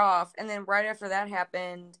paid her off, and then right after that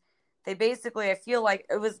happened, they basically, I feel like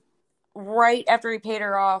it was right after he paid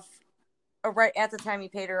her off, or right at the time he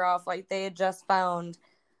paid her off, like, they had just found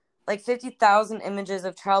like 50,000 images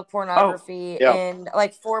of child pornography in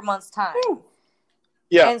like 4 months' time.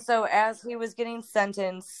 Yeah. And so as he was getting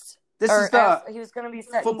sentenced, he was going to be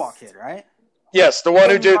sentenced. Football kid, right? Yes, the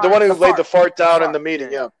one who laid the fart down in the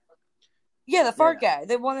meeting. Yeah. Yeah, the fart guy,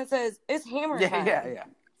 the one that says it's hammer time. Yeah.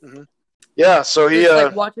 Mm-hmm. Yeah, so he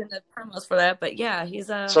like watching the promos for that, but yeah, he's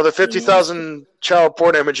so the 50,000 child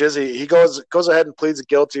porn images. He goes ahead and pleads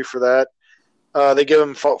guilty for that. They give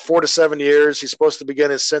him 4 to 7 years. He's supposed to begin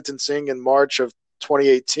his sentencing in March of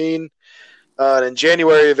 2018. And in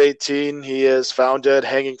January of 18, he is found dead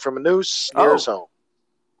hanging from a noose near his home.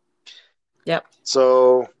 Yep.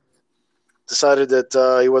 So decided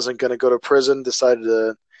that he wasn't going to go to prison. Decided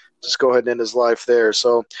to just go ahead and end his life there.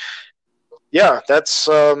 So yeah, that's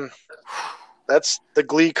the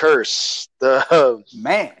Glee curse.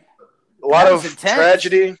 Man, a lot of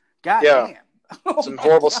tragedy. God yeah. Damn. Some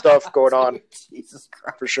horrible stuff going on. Jesus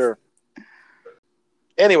Christ. For sure.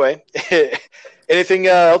 Anyway, anything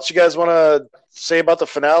else you guys want to say about the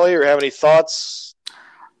finale or have any thoughts?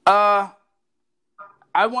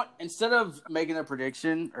 Instead of making a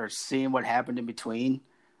prediction or seeing what happened in between,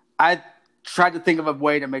 I tried to think of a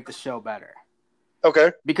way to make the show better.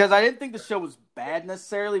 Okay. Because I didn't think the show was bad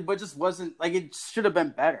necessarily, but just wasn't, like, it should have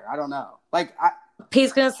been better. I don't know. Like,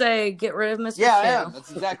 Pete's gonna say, "Get rid of Mr. Yeah, I am.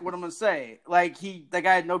 That's exactly what I'm gonna say. Like, the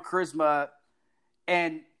guy had no charisma,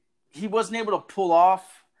 and he wasn't able to pull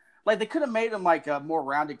off. Like, they could have made him like a more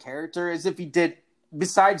rounded character, as if he did,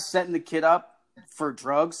 besides setting the kid up for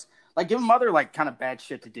drugs, like give him other like kind of bad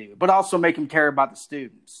shit to do, but also make him care about the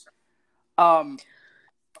students. And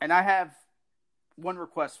I have one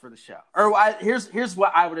request for the show. Here's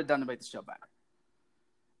what I would have done to make the show better.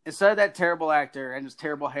 Instead of that terrible actor and his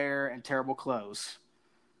terrible hair and terrible clothes,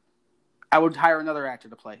 I would hire another actor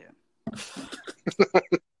to play him.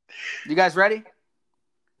 You guys ready?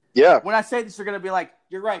 Yeah. When I say this, you're going to be like,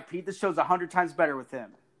 you're right, Pete. This show's 100 times better with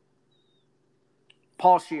him.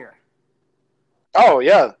 Paul Scheer. Oh,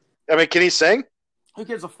 yeah. I mean, can he sing? Who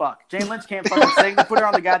gives a fuck? Jane Lynch can't fucking sing. They put her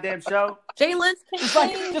on the goddamn show. Jane Lynch can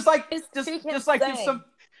sing. Just like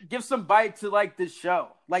give some bite to like this show.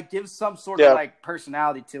 Like give some sort of like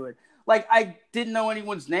personality to it. Like I didn't know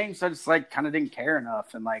anyone's name, so I just like kind of didn't care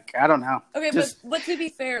enough, and like I don't know. Okay, but to be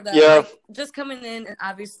fair though, like, just coming in, and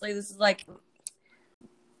obviously this is like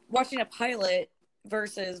watching a pilot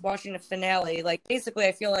versus watching a finale. Like basically,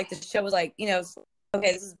 I feel like the show was like, okay,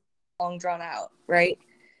 this is long drawn out, right?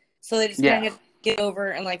 So they just kind of get over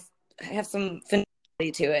and like have some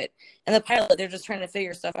finality to it. And the pilot, they're just trying to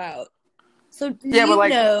figure stuff out. So do you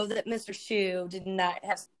know that Mr. Schue did not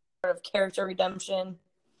have some sort of character redemption?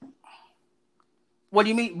 What do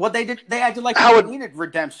you mean? What they did? They acted like he needed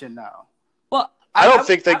redemption, though. Well, I don't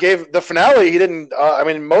think they gave the finale. He didn't. I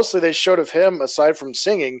mean, mostly they showed of him, aside from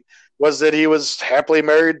singing, was that he was happily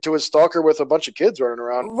married to his stalker with a bunch of kids running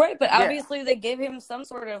around. Right, but obviously they gave him some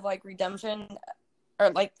sort of like redemption or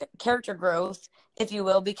like character growth, if you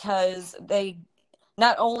will, because they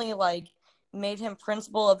not only like made him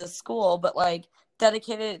principal of the school, but like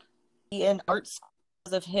dedicated an art school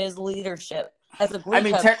because of his leadership as a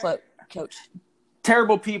Glee coach.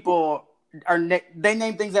 Terrible people they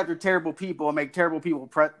name things after terrible people and make terrible people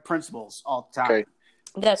principals all the time.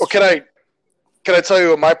 Okay. Can I tell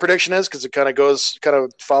you what my prediction is? Because it kind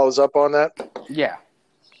of follows up on that. Yeah.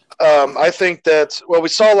 I think that we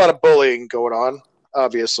saw a lot of bullying going on,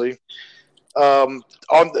 obviously, on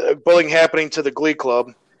the bullying happening to the Glee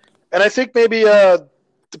Club, and I think maybe the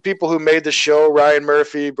people who made the show, Ryan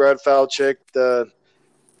Murphy, Brad Falchuk, the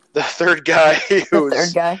third guy,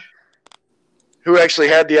 who actually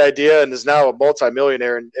had the idea and is now a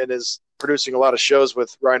multimillionaire and is producing a lot of shows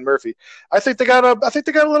with Ryan Murphy. I think they got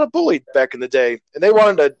a little bullied back in the day, and they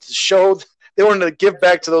wanted to give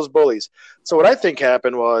back to those bullies. So what I think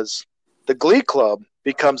happened was the Glee Club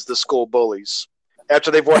becomes the school bullies after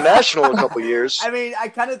they've won national a couple years. I mean, I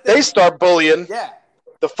kind of think they start bullying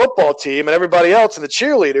the football team and everybody else and the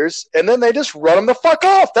cheerleaders, and then they just run them the fuck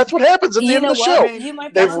off. That's what happens at the end of the show.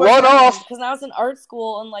 They run off because I was in art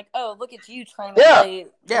school and like, oh, look at you trying to play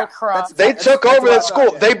lacrosse. They took over that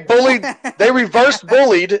school. They bullied. They reverse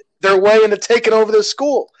bullied their way into taking over the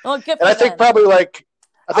school. Well, and I think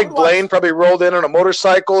Blaine probably rolled in on a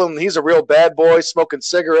motorcycle, and he's a real bad boy smoking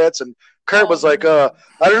cigarettes. And Kurt was like, I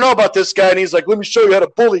don't know about this guy. And he's like, let me show you how to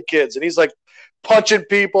bully kids. And he's like punching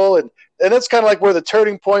people. And that's kind of like where the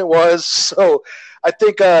turning point was. So I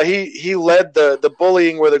think he led the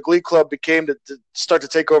bullying where the Glee Club became to start to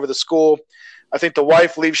take over the school. I think the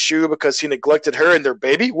wife leaves Schue because he neglected her and their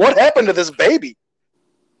baby. What happened to this baby?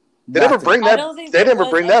 They never bring that. They never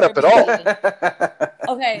bring that up at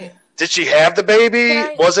all. Okay. Did she have the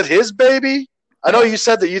baby? Was it his baby? I know you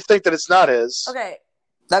said that you think that it's not his. Okay.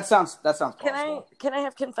 That sounds possible. Can I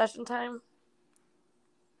have confession time?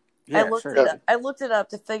 Yeah, I looked it up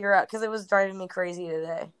to figure out because it was driving me crazy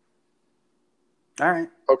today. All right.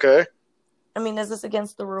 Okay. I mean, is this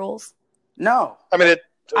against the rules? No. I mean,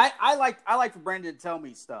 I like for Brandon to tell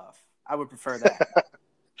me stuff. I would prefer that.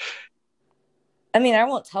 I mean, I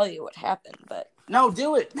won't tell you what happened, but no,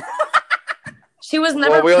 do it. She was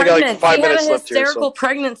never pregnant. Got like 5 she minutes had a left here, hysterical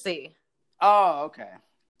pregnancy. Oh, okay.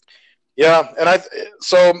 Yeah, and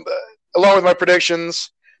along with my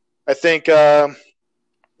predictions, I think that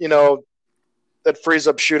frees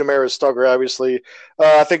up Schue to marry Stugger, obviously.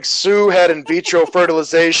 I think Sue had in vitro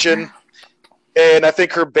fertilization, and I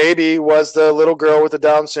think her baby was the little girl with the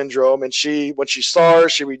Down syndrome. And when she saw her,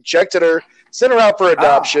 she rejected her, sent her out for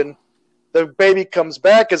adoption. The baby comes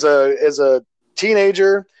back as a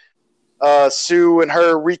teenager. Sue and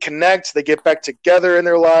her reconnect. They get back together in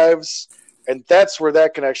their lives, and that's where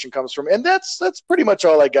that connection comes from. And that's pretty much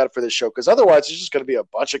all I got for this show, because otherwise it's just going to be a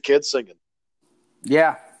bunch of kids singing.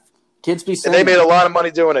 Yeah. Kids be singing. And they made a lot of money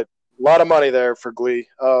doing it. A lot of money there for Glee.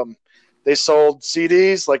 They sold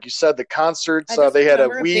CDs, like you said, the concerts. They had a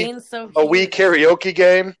Wii karaoke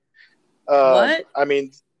game. What? I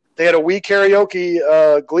mean, they had a Wii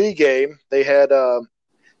karaoke Glee game. They had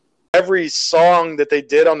every song that they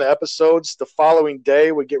did on the episodes the following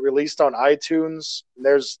day would get released on iTunes. And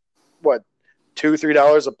there's what,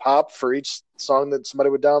 $2-3 a pop for each song that somebody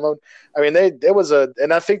would download. I mean,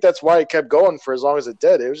 and I think that's why it kept going for as long as it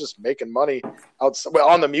did. It was just making money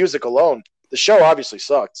on the music alone. The show obviously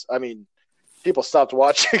sucked. I mean, people stopped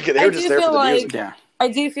watching. They were just there for the music. Yeah. I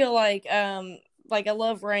do feel like I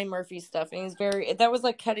love Ryan Murphy's stuff, and he's that was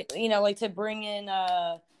like cutting, like to bring in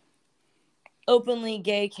openly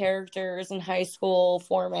gay characters in high school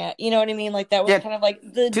format. You know what I mean? Like that was kind of like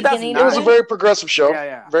the beginning. It was a very progressive show.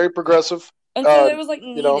 Yeah. Very progressive. And so it was like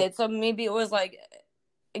needed. So maybe it was like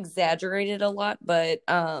exaggerated a lot, but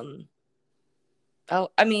I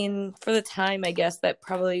mean, for the time, I guess that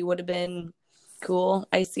probably would have been cool.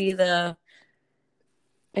 I see the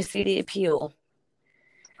appeal.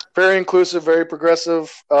 Very inclusive, very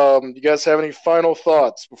progressive. You guys have any final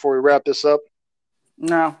thoughts before we wrap this up?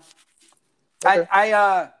 No. Okay.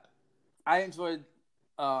 I enjoyed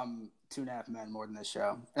 2.5 Men more than this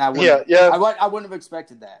show. And I wouldn't have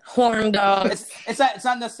expected that. Horn dogs. It's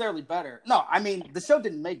not necessarily better. No, I mean the show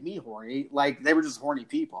didn't make me horny. Like they were just horny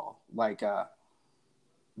people. Like,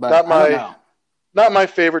 but not my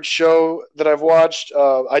favorite show that I've watched.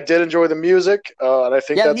 I did enjoy the music, and I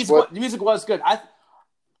think the music was good.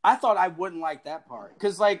 I thought I wouldn't like that part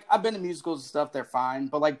because like I've been to musicals and stuff. They're fine,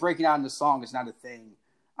 but like breaking out into song is not a thing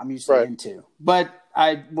I'm usually into. But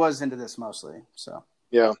I was into this mostly. So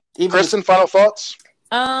yeah. Kristen, final thoughts?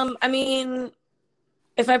 I mean,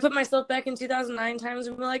 if I put myself back in 2009 times,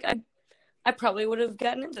 I'd be like, I probably would have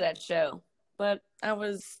gotten into that show, but I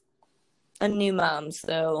was a new mom,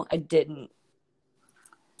 so I didn't.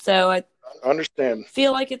 So I understand.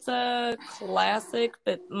 Feel like it's a classic,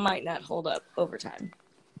 but might not hold up over time.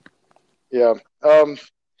 Yeah. Well,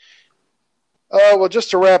 just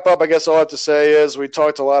to wrap up, I guess all I have to say is we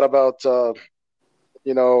talked a lot about,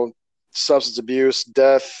 substance abuse,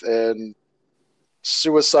 death, and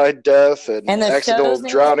suicide death, and accidental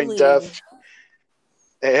drowning death,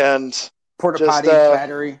 and porta potty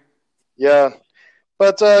battery. Yeah,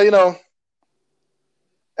 but everybody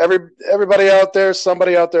out there,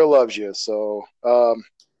 somebody out there loves you. So,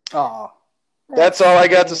 that's all I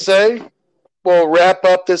got to say. We'll wrap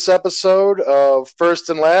up this episode of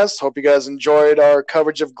First and Last. Hope you guys enjoyed our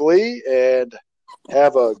coverage of Glee, and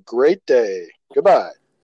have a great day. Goodbye.